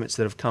Pfizer documents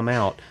that have come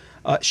out,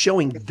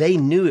 showing they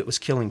knew it was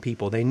killing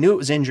people. They knew it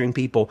was injuring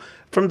people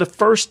from the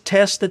first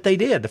tests that they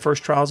did, the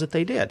first trials that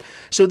they did.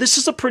 So this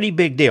is a pretty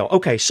big deal.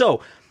 Okay,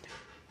 so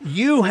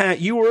you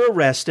were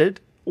arrested.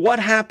 What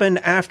happened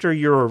after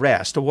your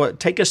arrest?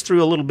 Take us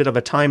through a little bit of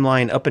a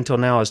timeline up until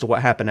now as to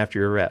what happened after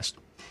your arrest.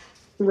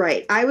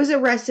 Right. I was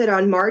arrested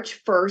on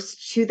March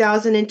 1st,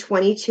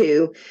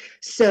 2022.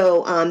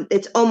 So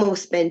it's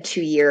almost been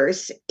 2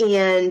 years.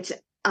 And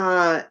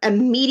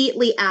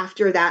immediately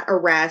after that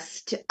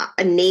arrest,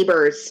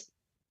 neighbors,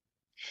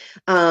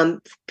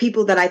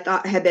 people that I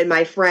thought had been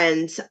my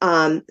friends,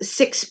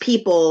 6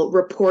 people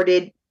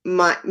reported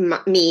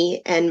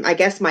me and I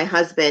guess my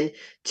husband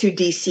to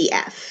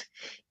DCF,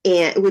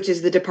 which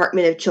is the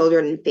Department of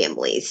Children and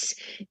Families.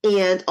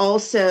 And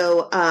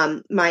also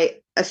my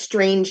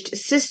estranged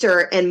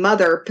sister and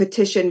mother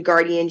petitioned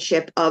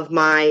guardianship of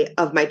my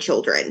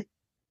children.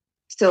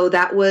 So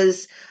that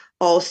was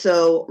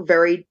also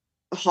very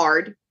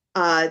hard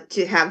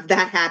to have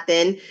that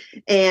happen.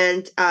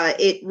 And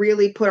it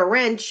really put a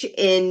wrench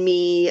in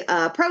me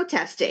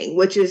protesting,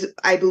 which is,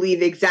 I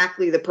believe,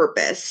 exactly the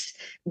purpose.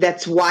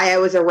 That's why I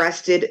was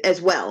arrested as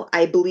well.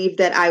 I believe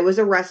that I was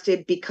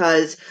arrested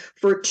because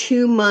for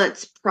 2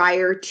 months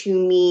prior to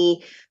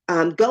me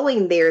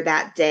going there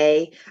that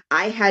day,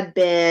 I had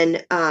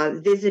been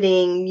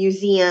visiting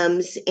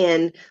museums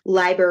and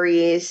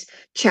libraries,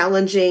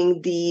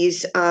 challenging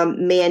these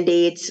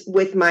mandates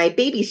with my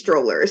baby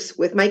strollers,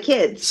 with my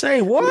kids.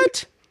 Say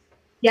what?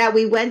 Yeah,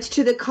 we went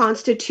to the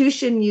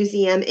Constitution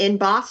Museum in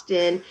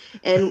Boston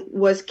and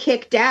was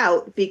kicked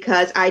out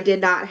because I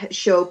did not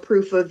show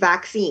proof of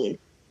vaccine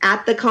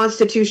at the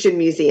Constitution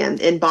Museum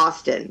in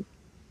Boston.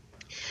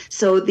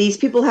 So these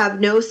people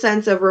have no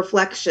sense of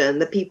reflection.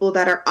 The people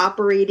that are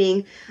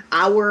operating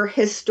our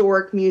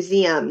historic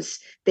museums,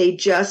 they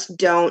just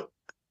don't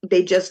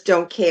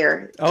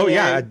care. Oh,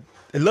 yeah.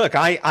 Look,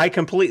 I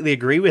completely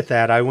agree with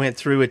that. I went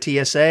through a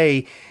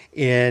TSA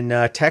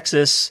in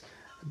Texas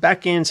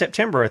back in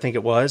September, I think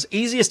it was.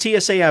 Easiest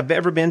TSA I've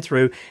ever been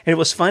through. And it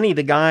was funny,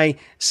 the guy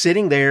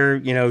sitting there,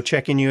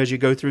 checking you as you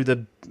go through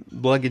the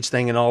luggage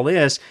thing and all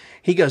this,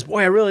 he goes,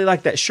 boy, I really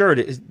like that shirt.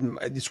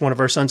 It's one of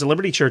our Sons of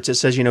Liberty shirts that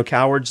says,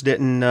 cowards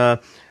didn't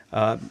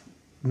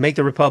make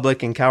the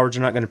Republic and cowards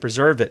are not going to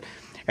preserve it.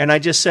 And I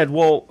just said,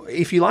 well,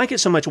 if you like it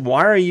so much,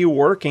 why are you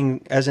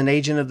working as an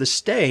agent of the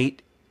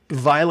state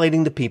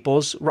violating the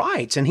people's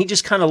rights? And he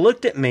just kind of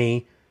looked at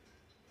me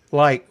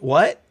like,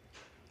 what?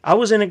 I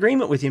was in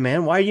agreement with you,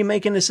 man. Why are you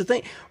making this a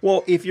thing?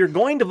 Well, if you're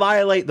going to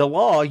violate the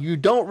law, you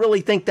don't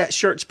really think that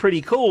shirt's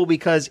pretty cool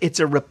because it's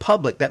a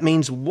republic. That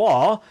means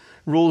law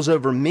rules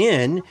over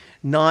men,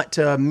 not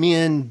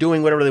men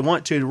doing whatever they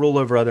want to rule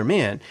over other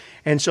men.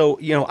 And so,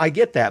 I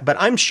get that. But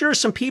I'm sure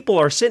some people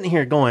are sitting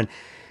here going,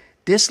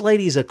 this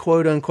lady's a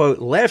quote-unquote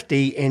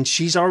lefty, and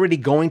she's already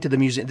going to the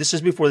museum. This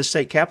is before the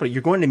state capitol.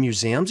 You're going to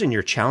museums, and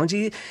you're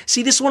challenging.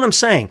 See, this is what I'm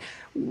saying.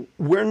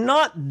 We're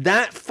not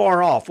that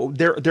far off.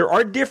 There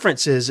are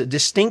differences,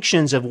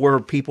 distinctions of where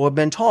people have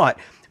been taught,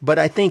 but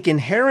I think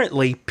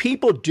inherently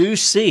people do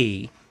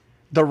see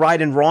the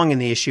right and wrong in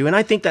the issue, and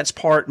I think that's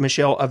part,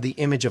 Michelle, of the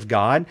image of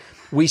God.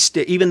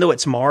 Even though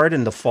it's marred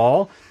in the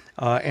fall,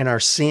 and our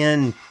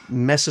sin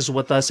messes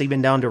with us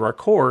even down to our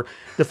core,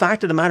 the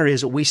fact of the matter is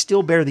that we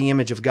still bear the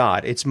image of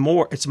God. It's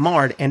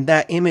marred, and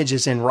that image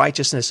is in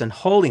righteousness and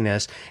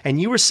holiness.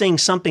 And you were seeing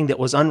something that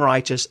was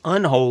unrighteous,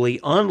 unholy,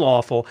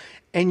 unlawful,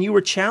 and you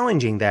were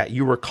challenging that.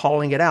 You were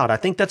calling it out. I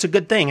think that's a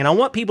good thing. And I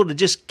want people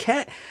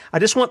to I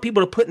just want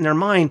people to put in their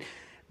mind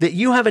that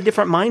you have a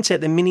different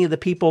mindset than many of the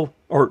people,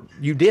 or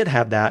you did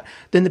have that,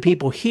 than the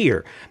people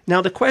here.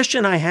 Now, the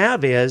question I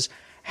have is,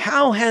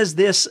 how has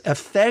this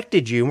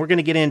affected you? And we're going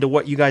to get into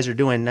what you guys are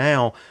doing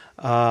now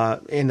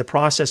in the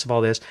process of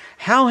all this.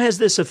 How has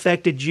this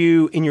affected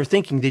you in your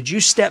thinking? Did you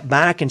step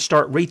back and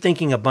start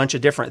rethinking a bunch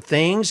of different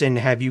things? And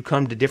have you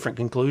come to different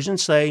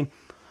conclusions, say,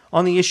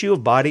 on the issue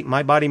of body,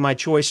 my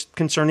choice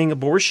concerning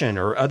abortion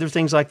or other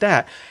things like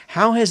that?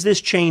 How has this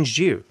changed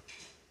you?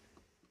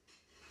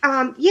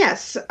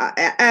 Yes,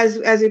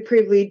 as we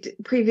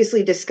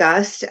previously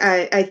discussed,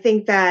 I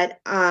think that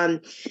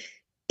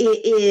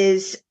it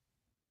is.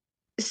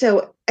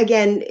 So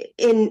again,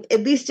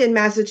 at least in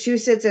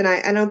Massachusetts, and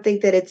I don't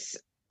think that it's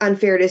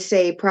unfair to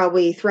say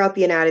probably throughout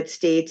the United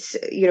States,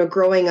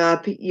 growing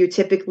up, you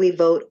typically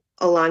vote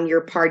along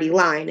your party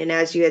line. And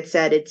as you had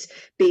said, it's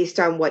based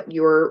on what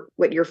your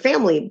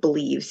family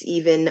believes.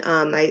 Even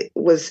I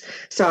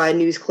saw a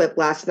news clip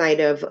last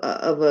night of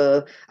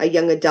a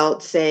young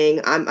adult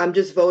saying, I'm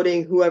just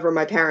voting whoever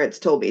my parents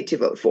told me to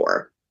vote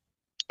for.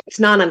 It's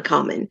not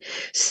uncommon.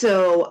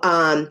 So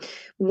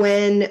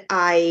when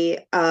I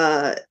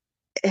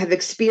have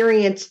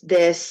experienced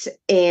this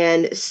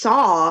and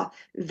saw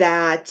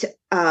that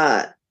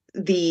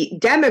the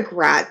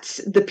Democrats,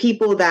 the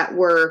people that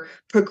were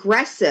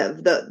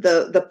progressive,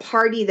 the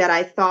party that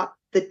I thought,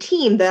 the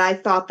team that I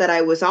thought that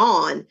I was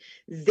on,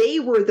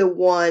 they were the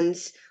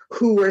ones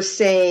who were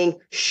saying,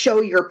 show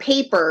your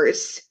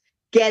papers,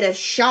 get a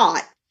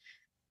shot,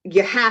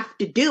 you have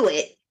to do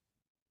it.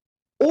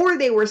 Or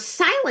they were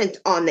silent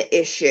on the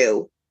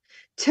issue.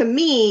 To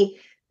me,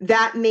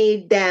 that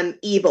made them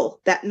evil,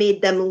 that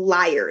made them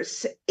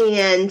liars.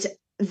 And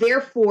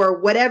therefore,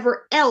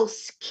 whatever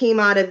else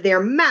came out of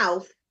their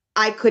mouth,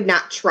 I could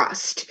not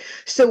trust.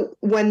 So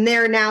when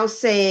they're now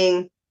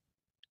saying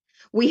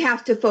we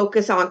have to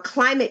focus on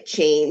climate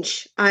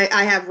change,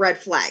 I have red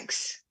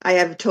flags. I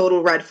have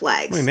total red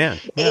flags. Amen.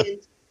 Yeah. And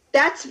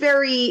that's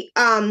very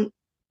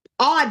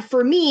odd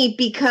for me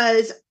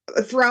because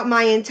throughout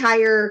my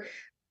entire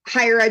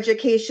higher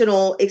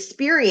educational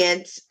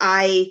experience,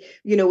 I,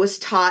 was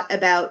taught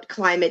about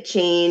climate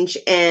change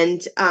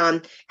and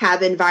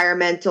have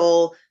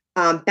environmental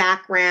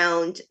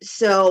background.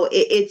 So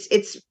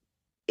it's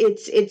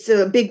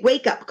a big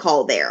wake up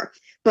call there.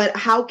 But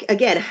how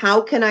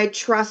can I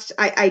trust?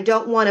 I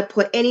don't want to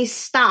put any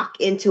stock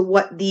into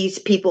what these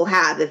people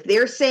have. If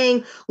they're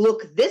saying,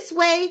 look this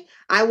way,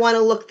 I want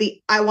to look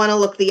the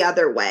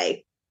other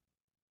way.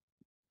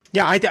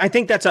 Yeah, I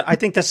think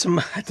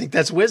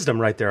that's wisdom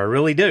right there. I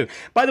really do.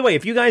 By the way,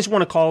 if you guys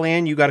want to call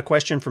in, you got a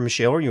question for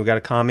Michelle or you got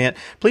a comment,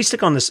 please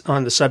stick on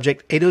the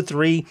subject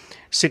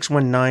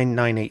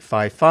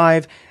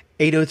 803-619-9855.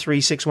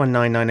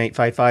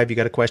 803-619-9855. You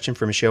got a question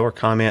for Michelle or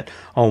comment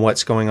on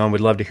what's going on. We'd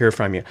love to hear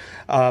from you.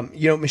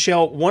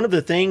 Michelle, one of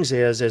the things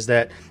is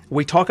that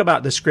we talk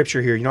about the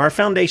scripture here. Our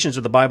foundations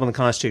are the Bible and the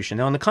Constitution.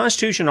 Now, in the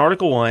Constitution,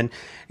 Article 1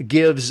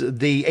 gives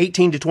the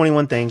 18 to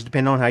 21 things,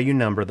 depending on how you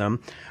number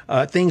them,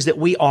 things that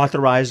we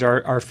authorized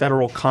our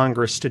federal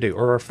Congress to do,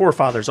 or our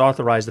forefathers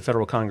authorized the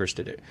federal Congress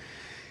to do.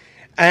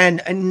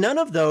 And none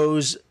of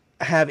those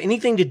have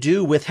anything to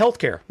do with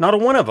healthcare. Not a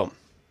one of them.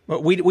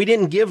 We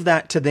didn't give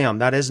that to them.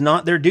 That is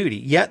not their duty.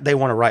 Yet they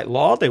want to write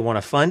law. They want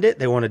to fund it.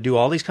 They want to do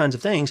all these kinds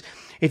of things.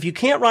 If you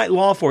can't write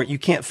law for it, you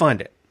can't fund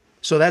it.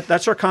 So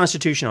that's our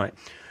Constitution on it.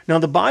 Now,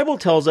 the Bible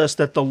tells us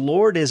that the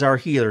Lord is our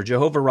healer,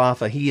 Jehovah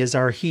Rapha, he is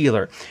our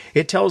healer.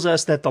 It tells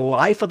us that the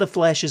life of the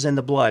flesh is in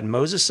the blood.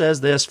 Moses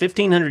says this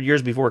 1,500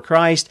 years before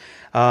Christ,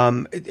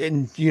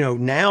 and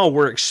now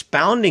we're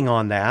expounding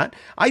on that.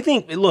 I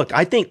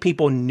think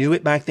people knew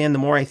it back then.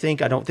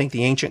 I don't think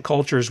the ancient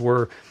cultures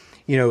were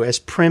as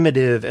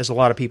primitive as a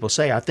lot of people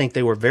say. I think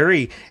they were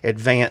very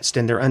advanced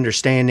in their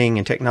understanding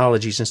and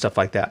technologies and stuff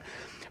like that.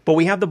 But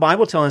we have the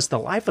Bible telling us the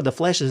life of the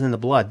flesh is in the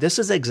blood. This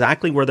is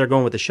exactly where they're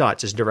going with the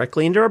shots. It's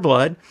directly into our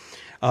blood.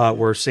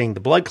 We're seeing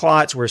the blood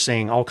clots. We're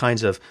seeing all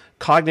kinds of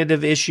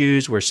cognitive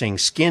issues. We're seeing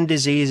skin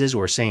diseases.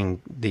 We're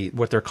seeing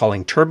what they're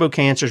calling turbo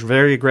cancers,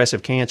 very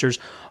aggressive cancers,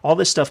 all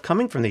this stuff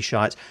coming from these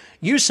shots.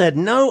 You said,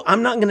 no,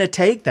 I'm not going to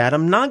take that.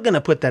 I'm not going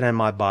to put that in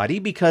my body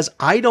because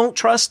I don't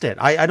trust it.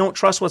 I don't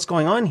trust what's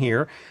going on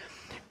here.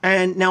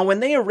 And now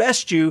when they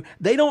arrest you,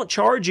 they don't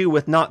charge you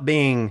with not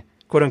being,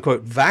 quote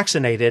unquote,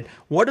 vaccinated.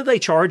 What do they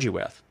charge you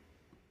with?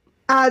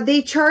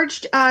 They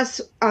charged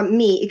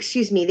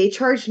they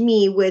charged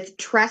me with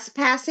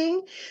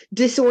trespassing,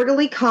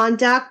 disorderly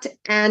conduct,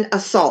 and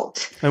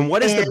assault. And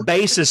what is the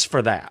basis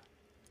for that?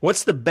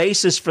 What's the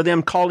basis for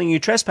them calling you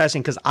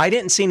trespassing? Because I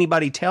didn't see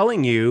anybody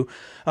telling you,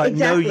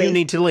 no, you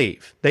need to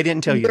leave. They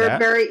didn't tell you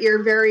that.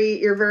 You're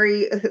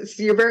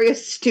very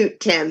astute,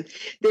 Tim.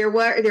 There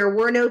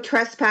were no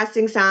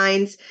trespassing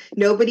signs.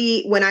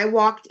 Nobody, when I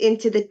walked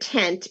into the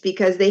tent,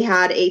 because they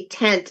had a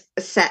tent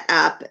set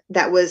up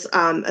that was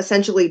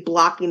essentially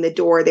blocking the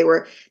door. They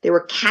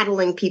were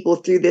cattling people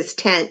through this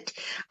tent.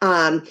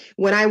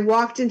 When I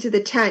walked into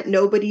the tent,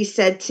 nobody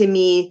said to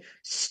me,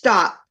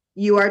 "Stop.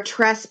 You are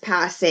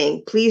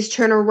trespassing. Please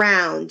turn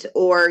around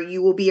or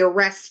you will be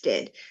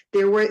arrested."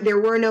 There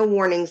were no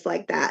warnings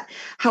like that.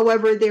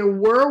 However, there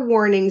were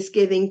warnings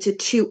given to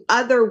two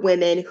other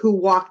women who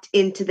walked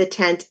into the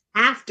tent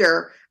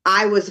after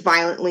I was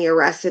violently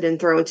arrested and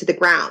thrown to the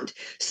ground.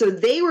 So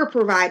they were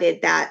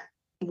provided that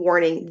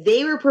warning.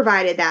 They were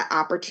provided that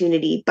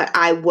opportunity, but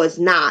I was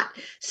not.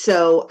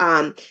 So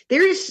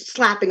they're just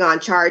slapping on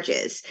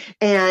charges.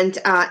 And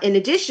in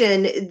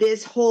addition,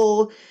 this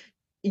whole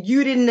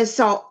 "you didn't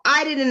assault,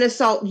 I didn't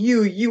assault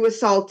you, you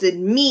assaulted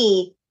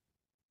me"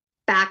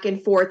 back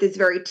and forth is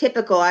very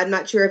typical. I'm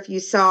not sure if you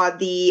saw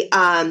the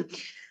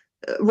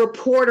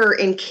reporter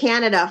in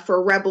Canada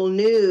for Rebel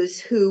News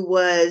who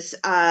was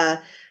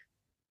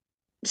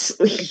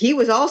he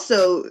was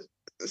also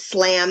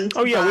slammed.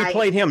 Oh yeah, we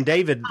played him,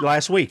 David,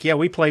 last week. Yeah,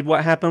 we played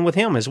what happened with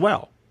him as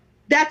well.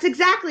 That's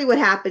exactly what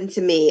happened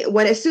to me.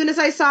 As soon as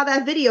I saw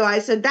that video, I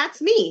said, "That's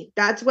me.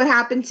 That's what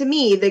happened to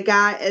me."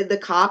 The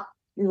cop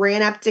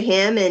ran up to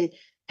him and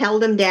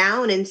held him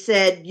down and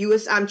said,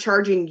 "I'm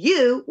charging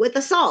you with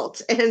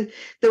assault." And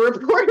the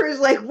reporter is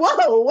like,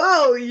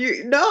 whoa,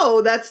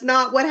 no, that's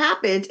not what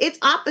happened. It's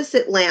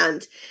opposite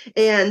land.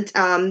 And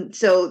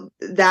so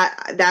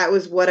that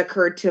was what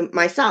occurred to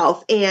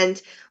myself.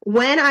 And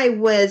when I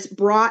was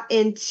brought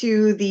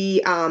into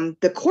the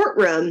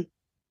courtroom,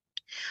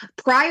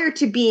 prior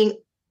to being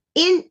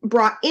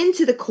brought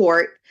into the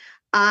court,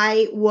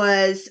 I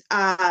was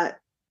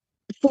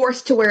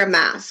forced to wear a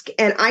mask.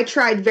 And I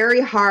tried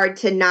very hard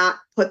to not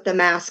put the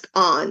mask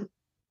on.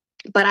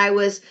 But I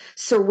was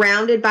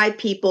surrounded by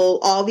people,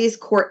 all these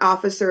court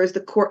officers, the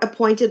court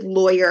appointed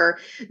lawyer.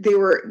 They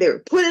were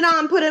put it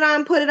on, put it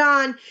on, put it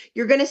on.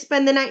 You're going to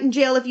spend the night in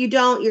jail if you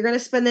don't. You're going to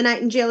spend the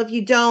night in jail if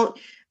you don't.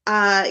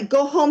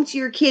 Go home to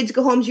your kids,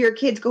 go home to your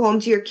kids, go home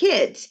to your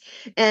kids.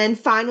 And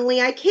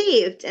finally I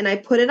caved and I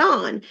put it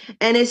on.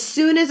 And as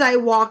soon as I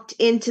walked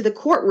into the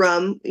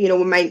courtroom,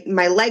 when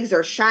my legs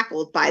are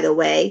shackled, by the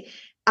way,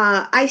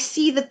 I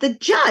see that the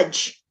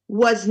judge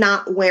was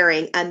not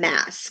wearing a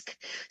mask.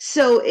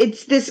 So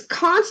it's this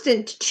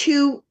constant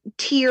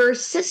two-tier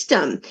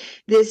system.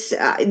 This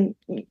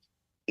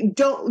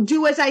don't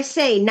do as I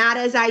say, not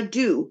as I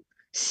do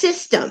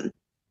system.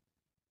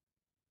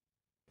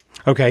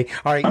 Okay.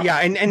 All right. Yeah.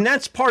 And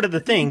that's part of the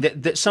thing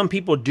that some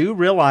people do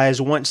realize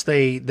once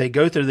they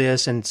go through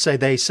this and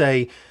they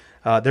say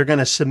they're going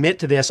to submit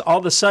to this, all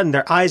of a sudden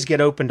their eyes get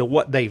open to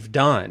what they've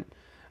done.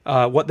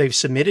 What they've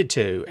submitted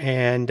to.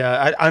 And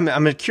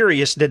I'm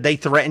curious, did they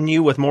threaten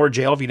you with more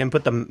jail if you didn't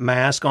put the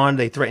mask on?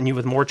 They threaten you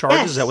with more charges?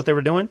 Yes. Is that what they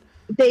were doing?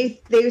 They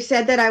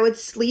said that I would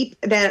sleep,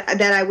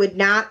 that I would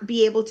not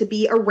be able to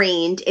be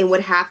arraigned and would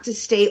have to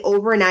stay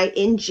overnight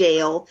in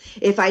jail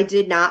if I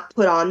did not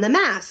put on the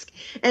mask.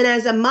 And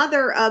as a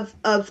mother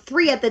of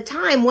three at the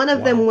time, one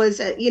of them was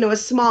a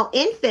small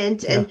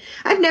infant, and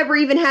I've never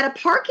even had a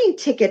parking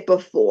ticket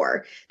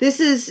before. This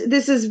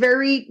was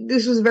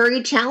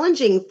very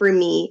challenging for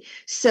me.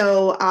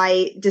 So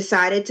I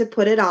decided to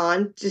put it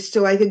on just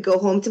so I could go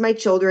home to my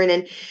children.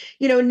 And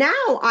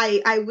now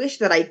I wish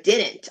that I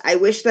didn't. I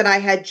wish that I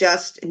had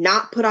just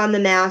not put on the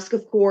mask,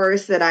 of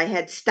course, that I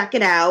had stuck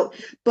it out.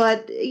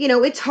 But,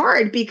 it's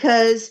hard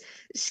because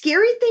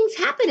scary things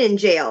happen in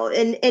jail,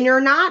 and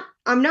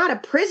I'm not a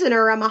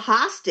prisoner, I'm a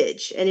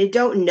hostage, and I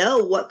don't know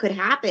what could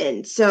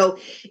happen. So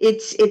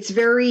it's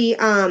very,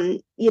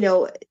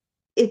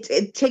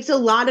 it takes a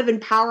lot of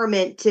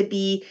empowerment to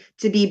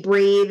be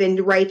brave and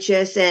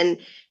righteous and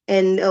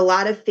and a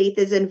lot of faith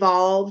is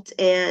involved.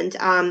 And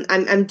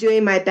I'm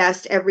doing my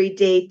best every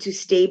day to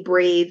stay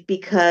brave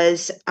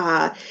because,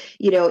 I'm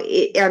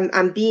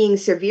being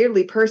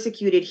severely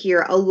persecuted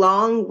here,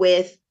 along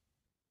with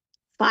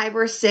 5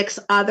 or 6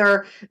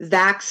 other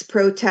vax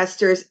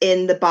protesters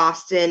in the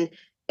Boston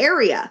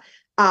area.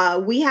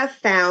 We have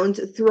found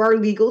through our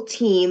legal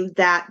team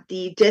that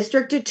the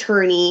district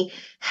attorney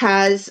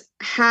has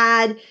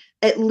had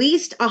at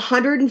least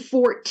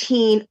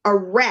 114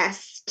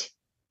 arrests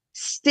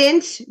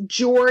since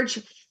George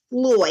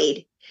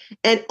Floyd,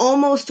 and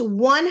almost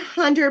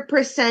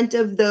 100%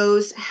 of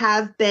those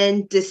have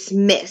been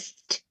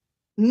dismissed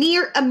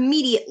near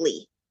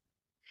immediately,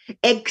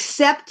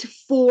 except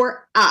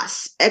for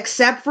us,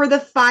 except for the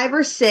 5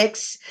 or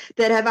 6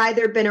 that have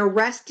either been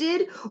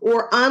arrested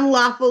or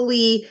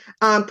unlawfully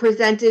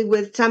presented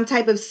with some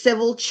type of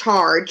civil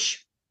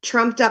charge,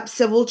 trumped up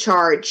civil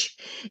charge.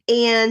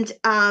 And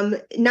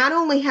not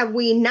only have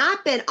we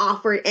not been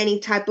offered any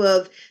type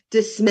of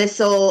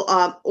dismissal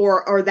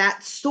or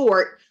that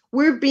sort,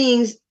 we're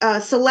being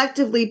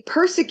selectively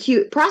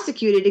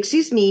prosecuted,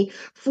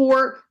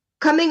 for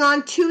coming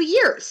on 2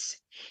 years.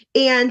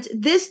 And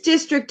this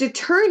district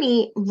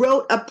attorney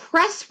wrote a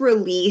press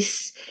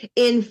release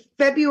in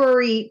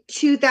February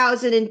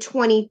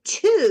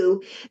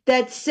 2022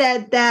 that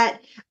said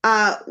that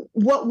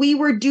what we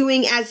were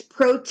doing as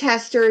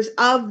protesters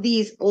of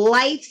these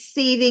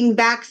life-saving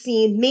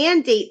vaccine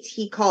mandates,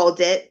 he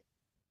called it,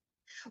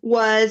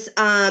 was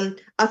a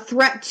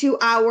threat to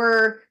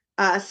our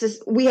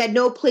we had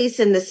no place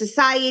in the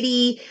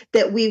society,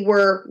 that we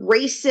were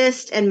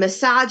racist and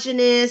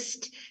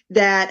misogynist,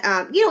 that,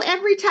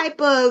 every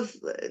type of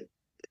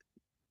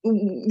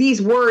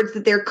these words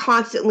that they're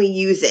constantly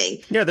using.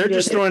 Yeah, they're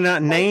just throwing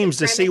out names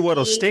to see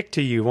what'll stick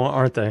to you,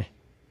 aren't they?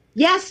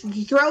 Yes,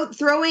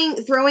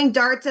 throwing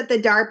darts at the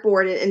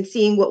dartboard and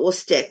seeing what will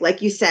stick, like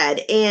you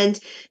said. And,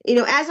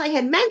 as I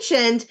had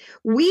mentioned,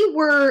 we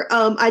were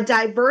a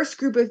diverse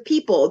group of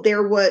people.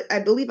 I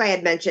believe I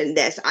had mentioned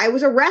this. I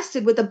was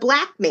arrested with a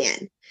black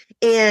man.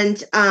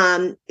 And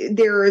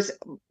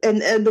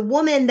the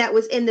woman that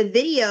was in the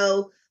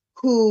video,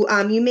 who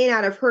you may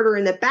not have heard her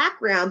in the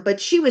background, but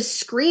she was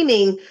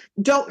screaming,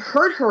 don't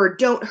hurt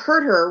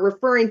her,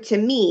 referring to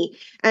me.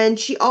 And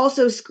she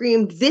also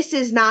screamed, "This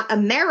is not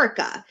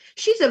America."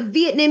 She's a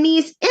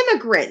Vietnamese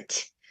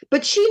immigrant,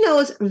 but she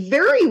knows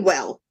very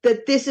well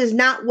that this is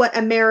not what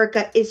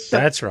America is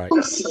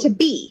supposed to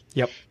be.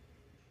 Yep.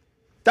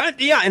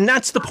 And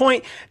that's the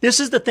point.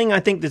 This is the thing I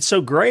think that's so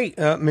great,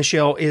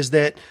 Michelle, is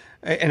that,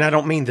 and I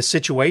don't mean the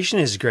situation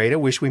is great. I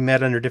wish we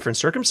met under different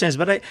circumstances,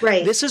 but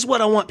this is what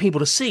I want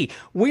people to see.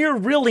 We're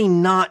really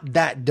not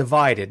that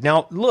divided.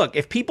 Now, look,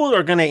 if people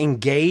are going to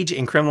engage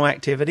in criminal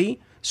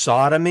activity,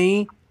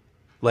 sodomy,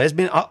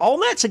 lesbian, all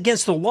that's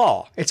against the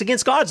law. It's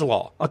against God's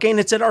law. Okay. And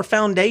it's at our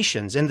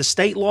foundations and the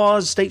state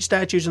laws, state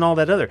statutes, and all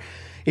that other.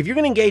 If you're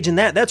going to engage in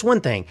that, that's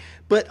one thing.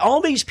 But all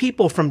these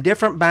people from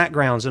different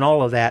backgrounds and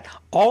all of that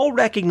all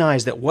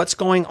recognize that what's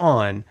going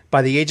on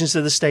by the agents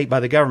of the state, by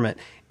the government,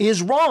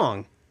 is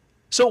wrong.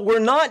 So we're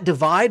not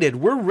divided.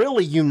 We're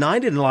really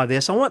united in a lot of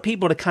this. I want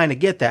people to kind of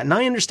get that. And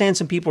I understand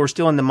some people are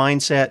still in the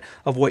mindset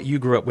of what you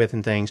grew up with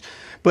and things.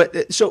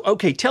 But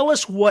okay, tell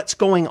us what's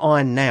going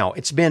on now.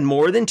 It's been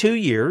more than 2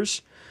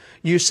 years.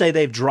 You say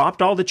they've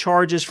dropped all the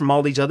charges from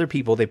all these other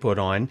people they put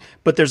on,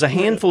 but there's a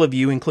handful of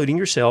you, including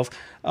yourself,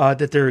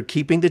 that they're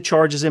keeping the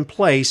charges in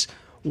place.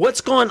 What's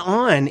gone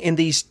on in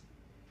these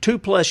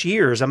 2+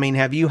 years? I mean,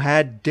 have you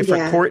had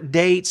different court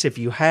dates? If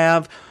you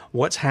have,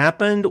 what's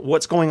happened?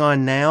 What's going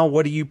on now?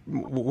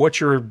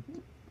 What's your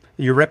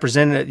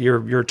representative,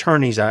 your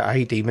attorneys? I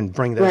hate to even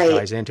bring those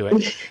guys into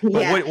it.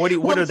 But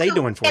what are they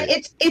doing for you?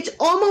 It's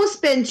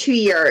almost been 2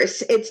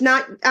 years. It's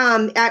not.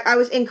 I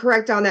was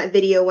incorrect on that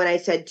video when I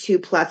said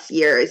 2+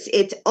 years.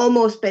 It's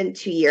almost been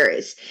 2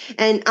 years.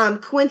 And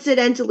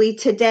coincidentally,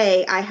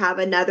 today I have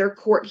another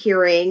court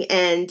hearing,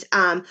 and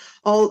I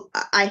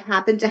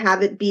happen to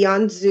have it be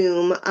on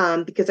Zoom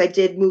because I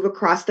did move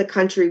across the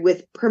country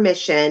with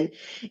permission.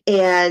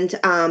 And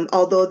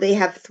although they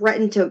have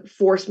threatened to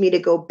force me to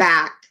go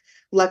back,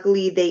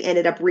 luckily, they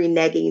ended up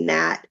reneging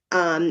that.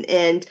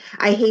 And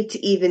I hate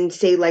to even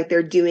say like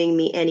they're doing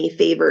me any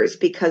favors,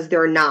 because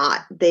they're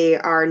not. They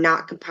are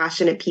not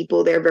compassionate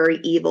people. They're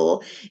very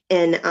evil.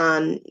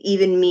 And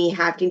even me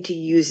having to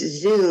use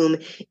Zoom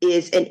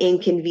is an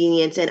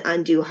inconvenience and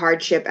undue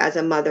hardship as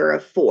a mother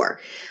of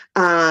 4.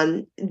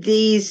 At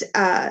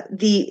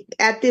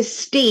this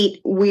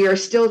state, we are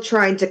still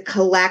trying to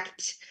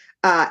collect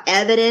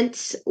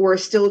evidence. We're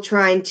still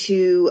trying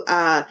to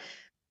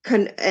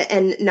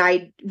and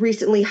I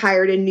recently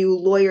hired a new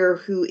lawyer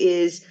who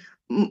is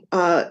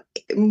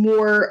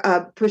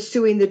more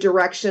pursuing the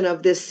direction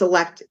of this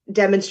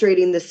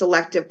demonstrating the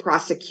selective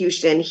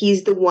prosecution.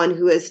 He's the one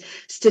who has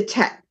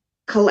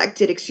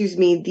collected,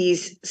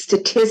 these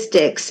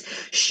statistics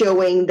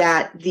showing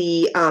that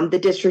the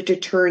district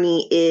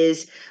attorney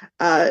is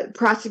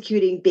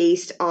prosecuting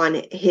based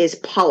on his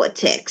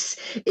politics.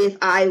 If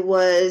I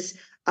was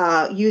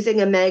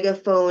using a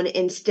megaphone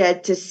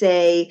instead to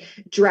say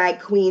drag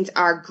queens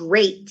are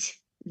great,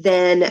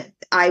 then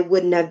I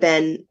would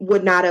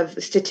not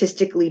have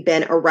statistically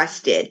been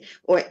arrested,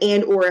 or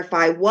if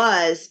I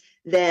was,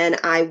 then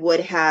I would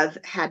have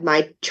had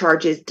my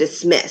charges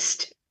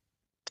dismissed.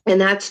 And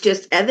that's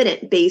just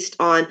evident based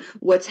on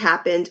what's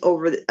happened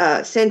over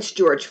since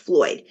George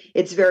Floyd.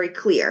 It's very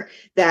clear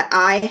that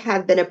I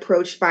have been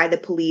approached by the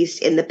police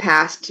in the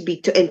past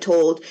and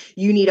told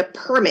you need a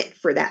permit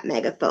for that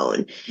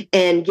megaphone.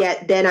 And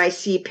yet then I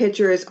see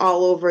pictures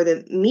all over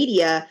the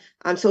media,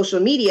 on social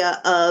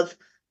media, of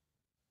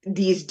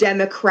these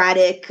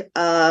democratic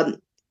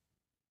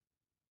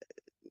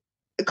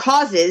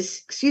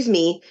causes,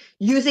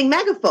 using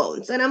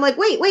megaphones. And I'm like,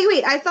 wait,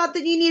 I thought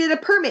that you needed a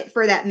permit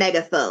for that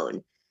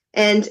megaphone.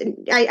 And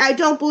I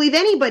don't believe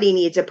anybody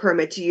needs a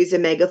permit to use a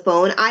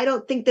megaphone. I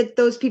don't think that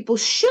those people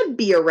should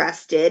be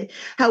arrested.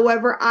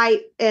 However,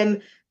 I am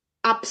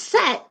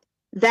upset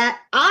that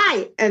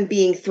I am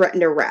being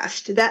threatened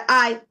arrest, that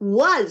I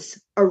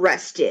was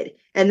arrested,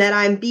 and that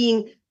I'm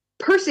being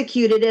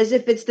persecuted as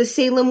if it's the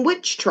Salem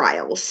witch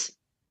trials.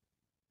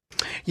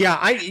 Yeah,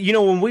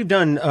 when we've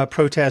done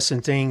protests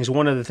and things,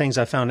 one of the things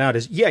I found out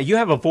is, you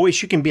have a voice.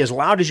 You can be as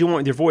loud as you want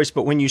with your voice,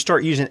 but when you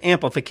start using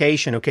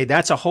amplification, okay,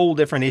 that's a whole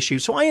different issue.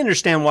 So I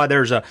understand why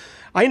there's a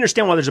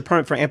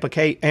permit for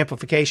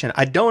amplification.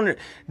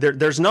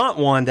 There's not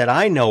one that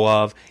I know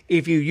of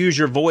if you use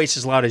your voice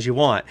as loud as you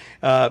want.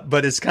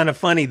 But it's kind of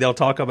funny. They'll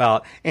talk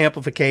about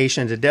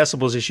amplification, the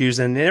decibels issues,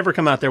 and they never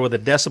come out there with a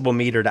decibel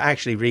meter to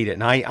actually read it.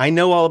 And I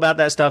know all about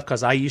that stuff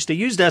because I used to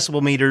use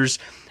decibel meters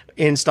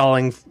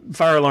installing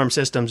fire alarm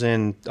systems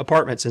in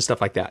apartments and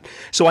stuff like that.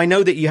 So I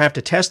know that you have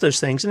to test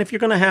those things. And if you're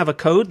going to have a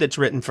code that's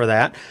written for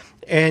that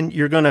and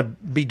you're going to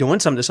be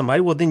doing something to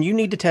somebody, well, then you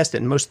need to test it.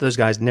 And most of those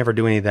guys never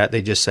do any of that.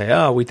 They just say,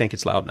 oh, we think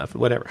it's loud enough,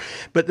 whatever.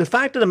 But the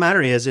fact of the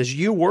matter is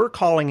you were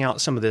calling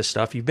out some of this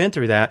stuff. You've been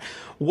through that.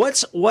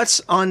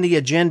 What's on the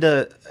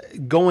agenda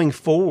going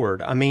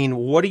forward? I mean,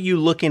 what are you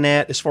looking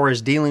at as far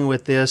as dealing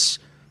with this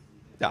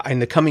in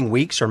the coming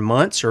weeks or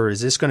months? Or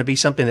is this going to be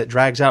something that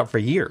drags out for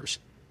years?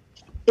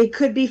 It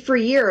could be for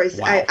years.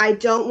 Wow. I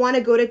don't want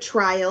to go to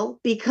trial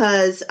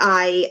because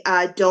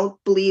I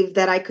don't believe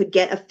that I could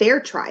get a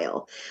fair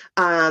trial.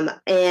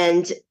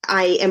 And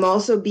I am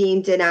also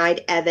being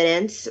denied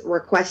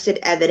requested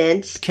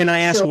evidence. Can I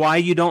ask why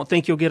you don't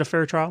think you'll get a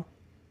fair trial?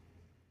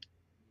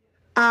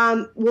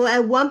 Well,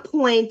 at one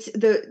point,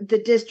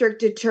 the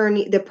district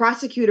attorney, the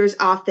prosecutor's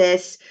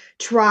office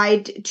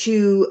tried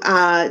to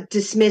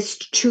dismiss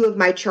two of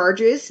my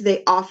charges.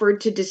 They offered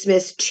to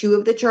dismiss two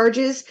of the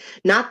charges,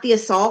 not the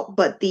assault,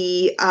 but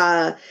the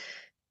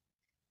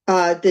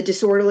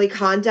disorderly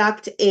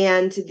conduct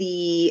and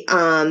the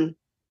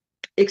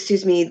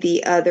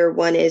other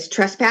one is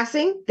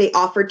trespassing. They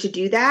offered to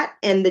do that,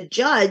 and the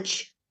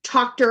judge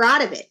talked her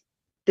out of it.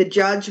 The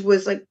judge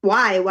was like,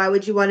 why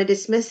would you want to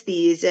dismiss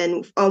these,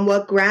 and on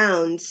what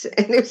grounds?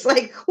 And it's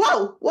like,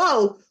 whoa,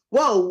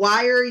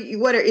 why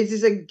is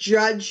this a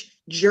judge,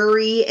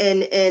 jury,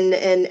 and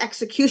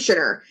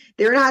executioner?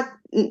 They're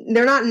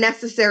not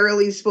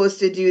necessarily supposed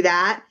to do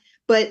that,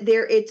 but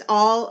it's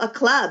all a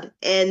club,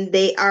 and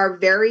they are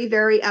very,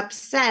 very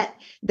upset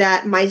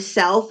that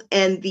myself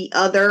and the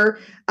other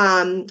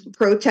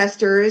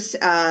protesters,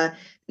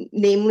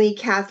 namely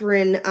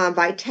Catherine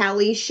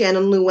Vitale,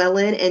 Shannon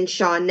Llewellyn, and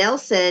Sean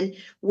Nelson,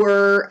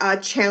 were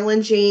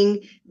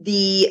challenging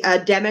the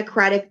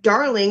Democratic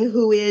darling,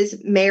 who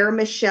is Mayor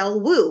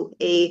Michelle Wu,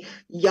 a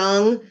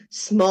young,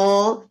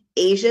 small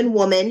Asian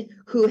woman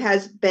who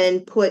has been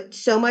put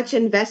so much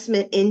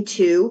investment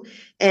into,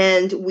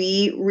 and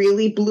we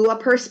really blew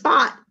up her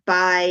spot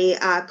by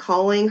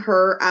calling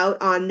her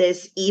out on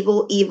this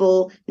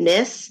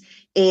evilness,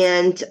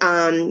 and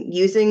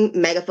using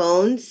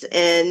megaphones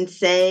and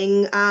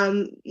saying,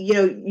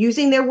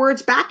 using their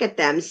words back at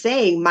them,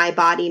 saying, my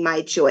body,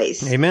 my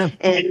choice. Amen.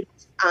 And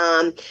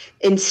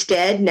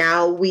instead,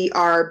 now we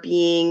are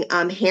being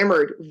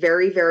hammered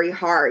very, very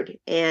hard.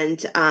 And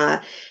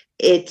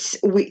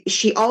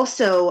she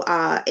also,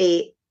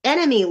 a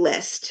enemy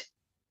list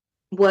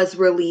was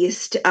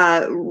released,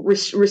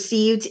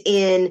 received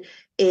in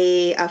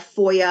a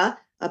FOIA,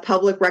 a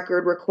public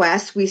record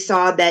request. We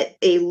saw that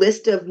a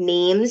list of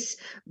names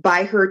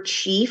by her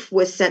chief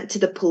was sent to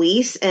the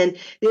police, and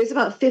there's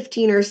about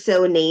 15 or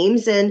so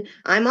names, and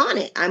I'm on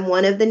it. I'm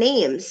one of the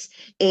names.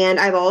 And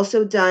I've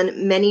also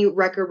done many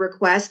record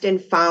requests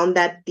and found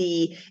that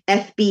the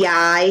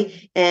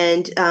FBI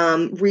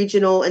and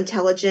Regional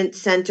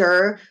Intelligence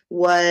Center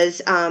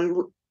was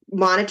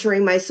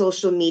monitoring my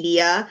social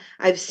media.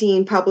 I've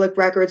seen public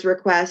records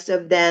requests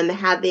of them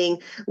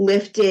having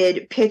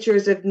lifted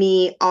pictures of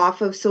me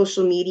off of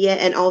social media,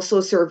 and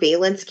also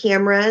surveillance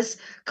cameras.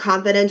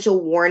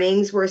 Confidential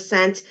warnings were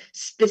sent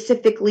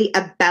specifically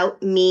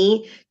about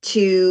me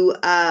to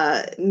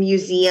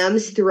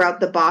museums throughout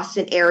the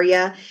Boston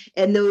area.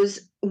 And those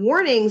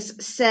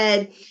warnings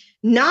said,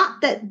 not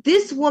that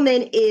this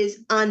woman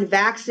is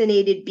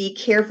unvaccinated, be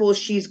careful,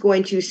 she's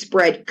going to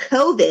spread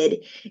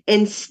COVID.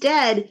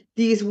 Instead,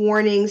 these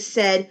warnings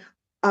said,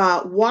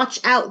 watch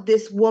out,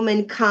 this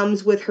woman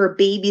comes with her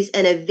babies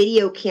and a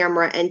video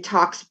camera and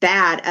talks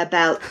bad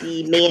about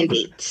the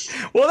mandates.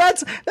 Well,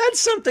 that's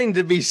something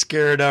to be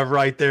scared of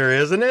right there,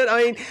 isn't it?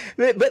 I mean,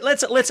 but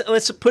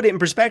let's put it in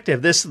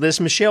perspective. This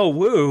Michelle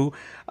Wu,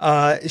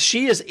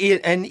 she is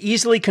an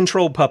easily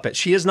controlled puppet.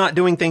 She is not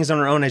doing things on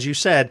her own, as you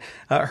said.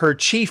 Her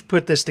chief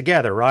put this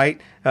together, right?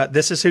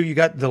 This is who you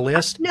got the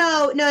list?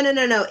 No.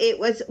 It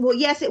was, well,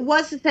 yes, it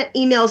was an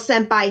email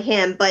sent by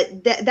him,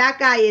 but that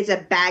guy is a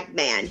bag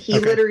man. He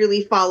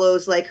literally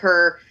follows like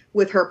her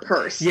with her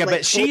purse. Yeah, like,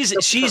 but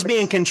she's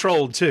being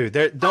controlled too.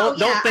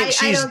 Don't think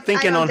she's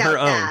thinking on her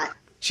own. That.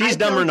 She's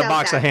dumber than a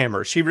box of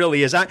hammers. She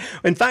really is.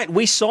 In fact,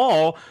 we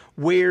saw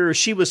where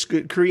she was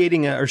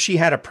creating she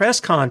had a press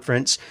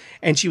conference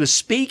and she was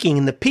speaking,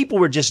 and the people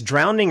were just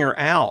drowning her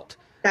out.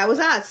 That was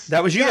us.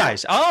 That was you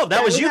guys. Oh,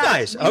 that was you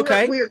guys.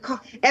 Okay. We were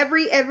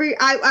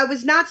I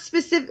was not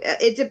specific.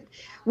 It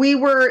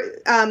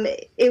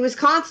was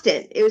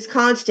constant. It was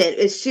constant.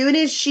 As soon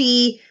as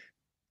she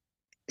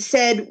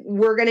said,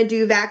 we're going to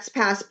do Vax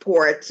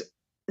passports,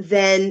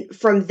 then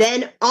from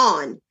then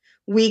on,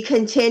 we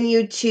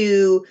continued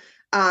to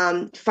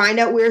find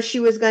out where she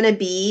was going to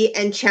be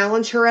and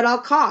challenge her at all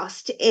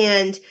cost.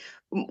 And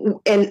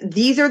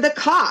these are the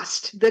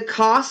cost. The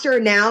costs are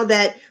now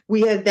that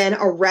we have been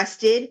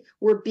arrested.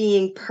 We're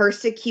being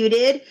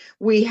persecuted.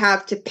 We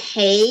have to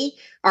pay.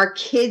 Our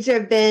kids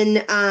have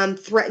been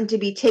threatened to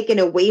be taken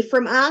away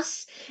from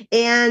us.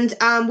 And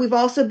we've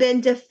also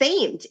been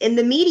defamed in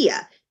the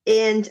media.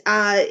 And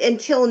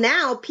until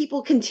now,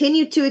 people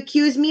continue to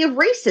accuse me of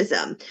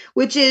racism,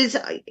 which is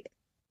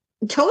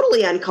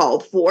totally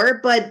uncalled for.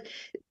 But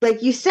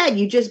like you said,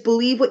 you just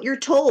believe what you're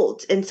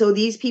told. And so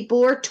these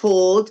people are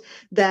told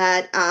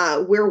that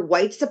we're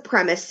white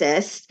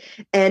supremacists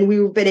and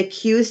we've been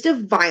accused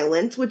of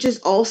violence, which is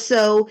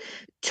also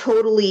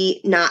totally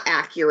not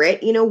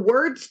accurate. You know,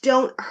 words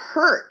don't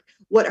hurt.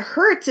 What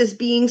hurts is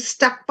being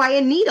stuck by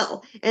a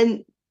needle.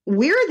 And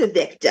we're the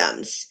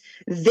victims.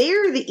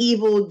 They're the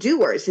evil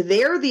doers.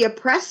 They're the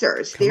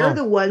oppressors. They're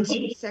the ones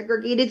who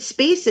segregated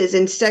spaces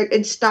and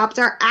stopped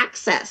our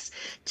access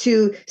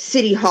to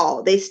City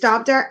Hall. They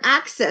stopped our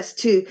access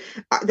to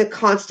the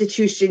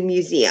Constitution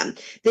Museum.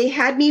 They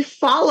had me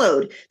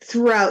followed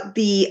throughout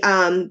the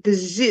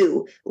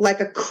zoo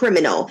like a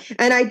criminal.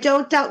 And I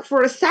don't doubt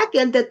for a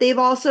second that they've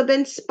also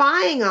been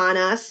spying on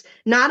us,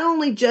 not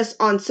only just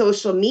on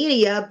social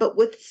media, but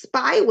with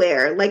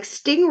spyware like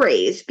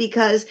stingrays,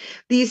 because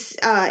these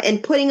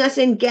and putting us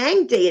in gang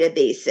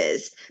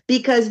databases,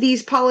 because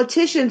these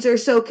politicians are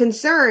so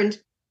concerned.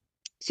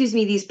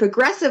 These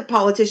progressive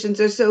politicians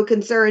are so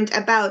concerned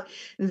about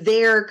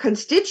their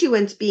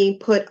constituents being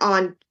put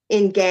on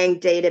in gang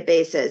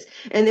databases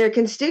and their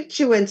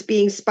constituents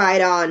being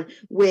spied on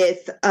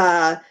with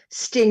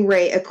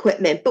stingray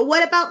equipment. But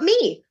what about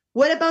me?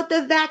 What about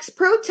the Vax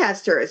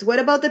protesters? What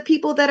about the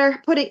people that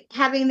are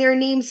having their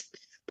names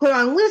put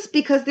on lists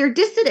because they're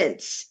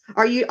dissidents?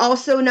 Are you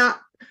also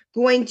not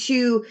going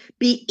to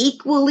be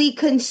equally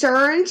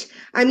concerned?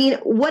 I mean,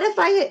 what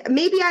if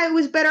maybe I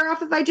was better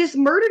off if I just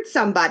murdered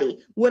somebody?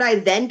 Would I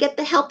then get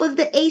the help of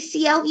the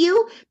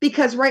ACLU?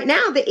 Because right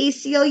now the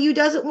ACLU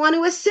doesn't want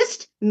to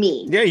assist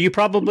me. Yeah, you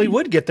probably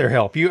would get their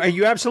help. You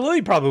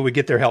absolutely probably would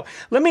get their help.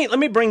 Let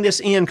me bring this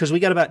in because we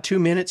got about 2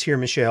 minutes here,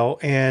 Michelle.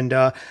 And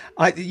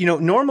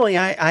normally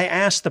I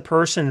ask the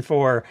person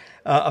for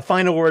a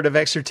final word of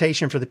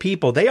exhortation for the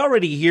people. They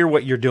already hear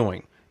what you're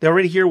doing. They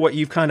already hear what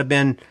you've kind of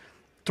been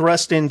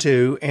thrust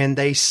into, and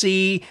they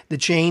see the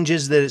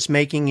changes that it's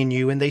making in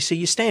you, and they see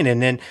you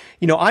standing. And,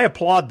 I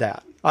applaud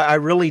that. I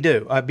really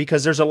do,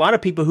 because there's a lot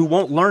of people who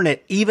won't learn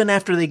it even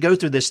after they go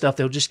through this stuff.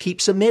 They'll just keep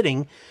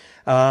submitting,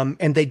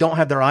 and they don't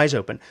have their eyes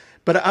open.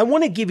 But I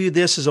want to give you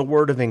this as a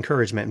word of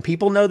encouragement. And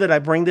people know that I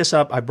bring this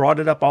up. I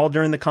brought it up all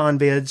during the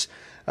convids.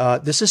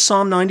 This is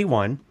Psalm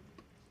 91.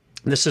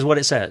 This is what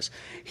it says.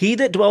 He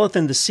that dwelleth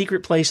in the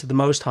secret place of the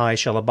Most High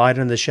shall abide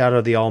under the shadow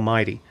of the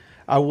Almighty.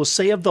 I will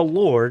say of the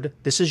Lord,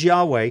 this is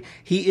Yahweh,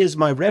 He is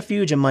my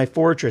refuge and my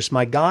fortress,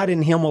 my God,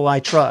 in Him will I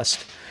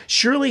trust.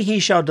 Surely He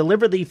shall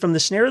deliver thee from the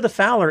snare of the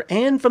fowler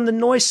and from the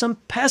noisome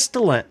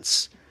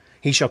pestilence.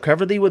 He shall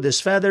cover thee with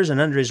His feathers, and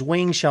under His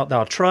wings shalt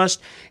thou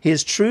trust.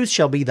 His truth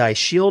shall be thy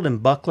shield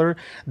and buckler.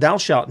 Thou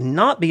shalt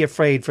not be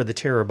afraid for the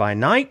terror by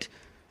night,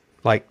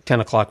 like 10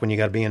 o'clock when you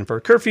got to be in for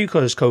a curfew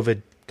because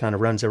COVID kind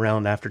of runs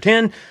around after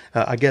 10.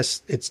 I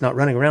guess it's not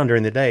running around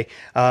during the day.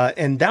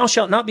 And thou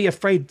shalt not be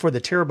afraid for the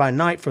terror by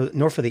night,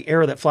 nor for the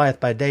arrow that flieth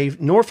by day,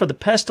 nor for the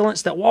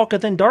pestilence that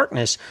walketh in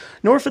darkness,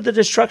 nor for the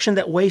destruction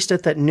that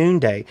wasteth at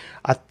noonday.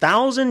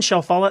 1,000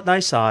 shall fall at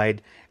thy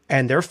side,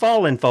 and they're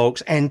falling,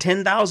 folks, and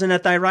 10,000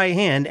 at thy right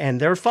hand,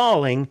 and they're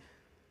falling,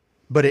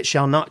 but it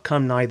shall not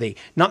come nigh thee.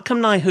 Not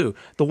come nigh who?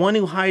 The one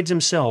who hides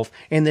himself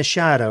in the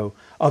shadow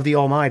of the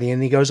Almighty.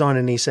 And he goes on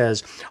and he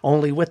says,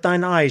 only with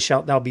thine eyes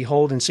shalt thou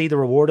behold and see the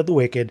reward of the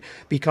wicked,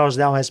 because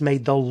thou hast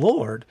made the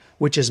Lord,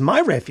 which is my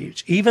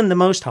refuge, even the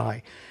Most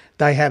High,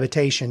 thy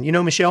habitation.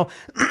 Michelle,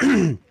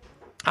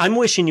 I'm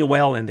wishing you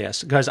well in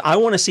this because I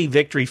want to see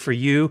victory for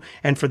you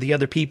and for the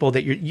other people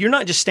that you're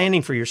not just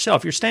standing for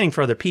yourself, you're standing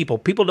for other people.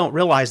 People don't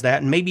realize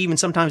that, and maybe even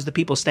sometimes the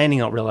people standing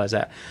don't realize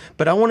that.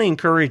 But I want to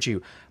encourage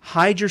you,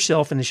 hide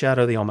yourself in the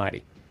shadow of the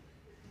Almighty.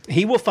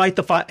 He will fight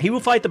the fight. He will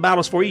fight the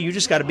battles for you. You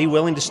just got to be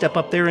willing to step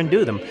up there and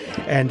do them,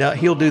 and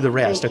He'll do the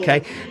rest.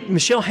 Okay,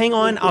 Michelle, hang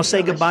on. I'll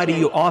say goodbye to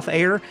you off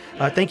air.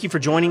 Thank you for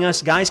joining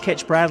us, guys.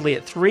 Catch Bradley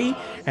at 3,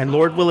 and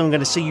Lord willing, I'm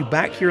going to see you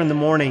back here in the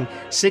morning,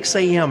 6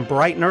 a.m.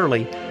 bright and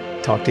early.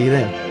 Talk to you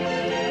then.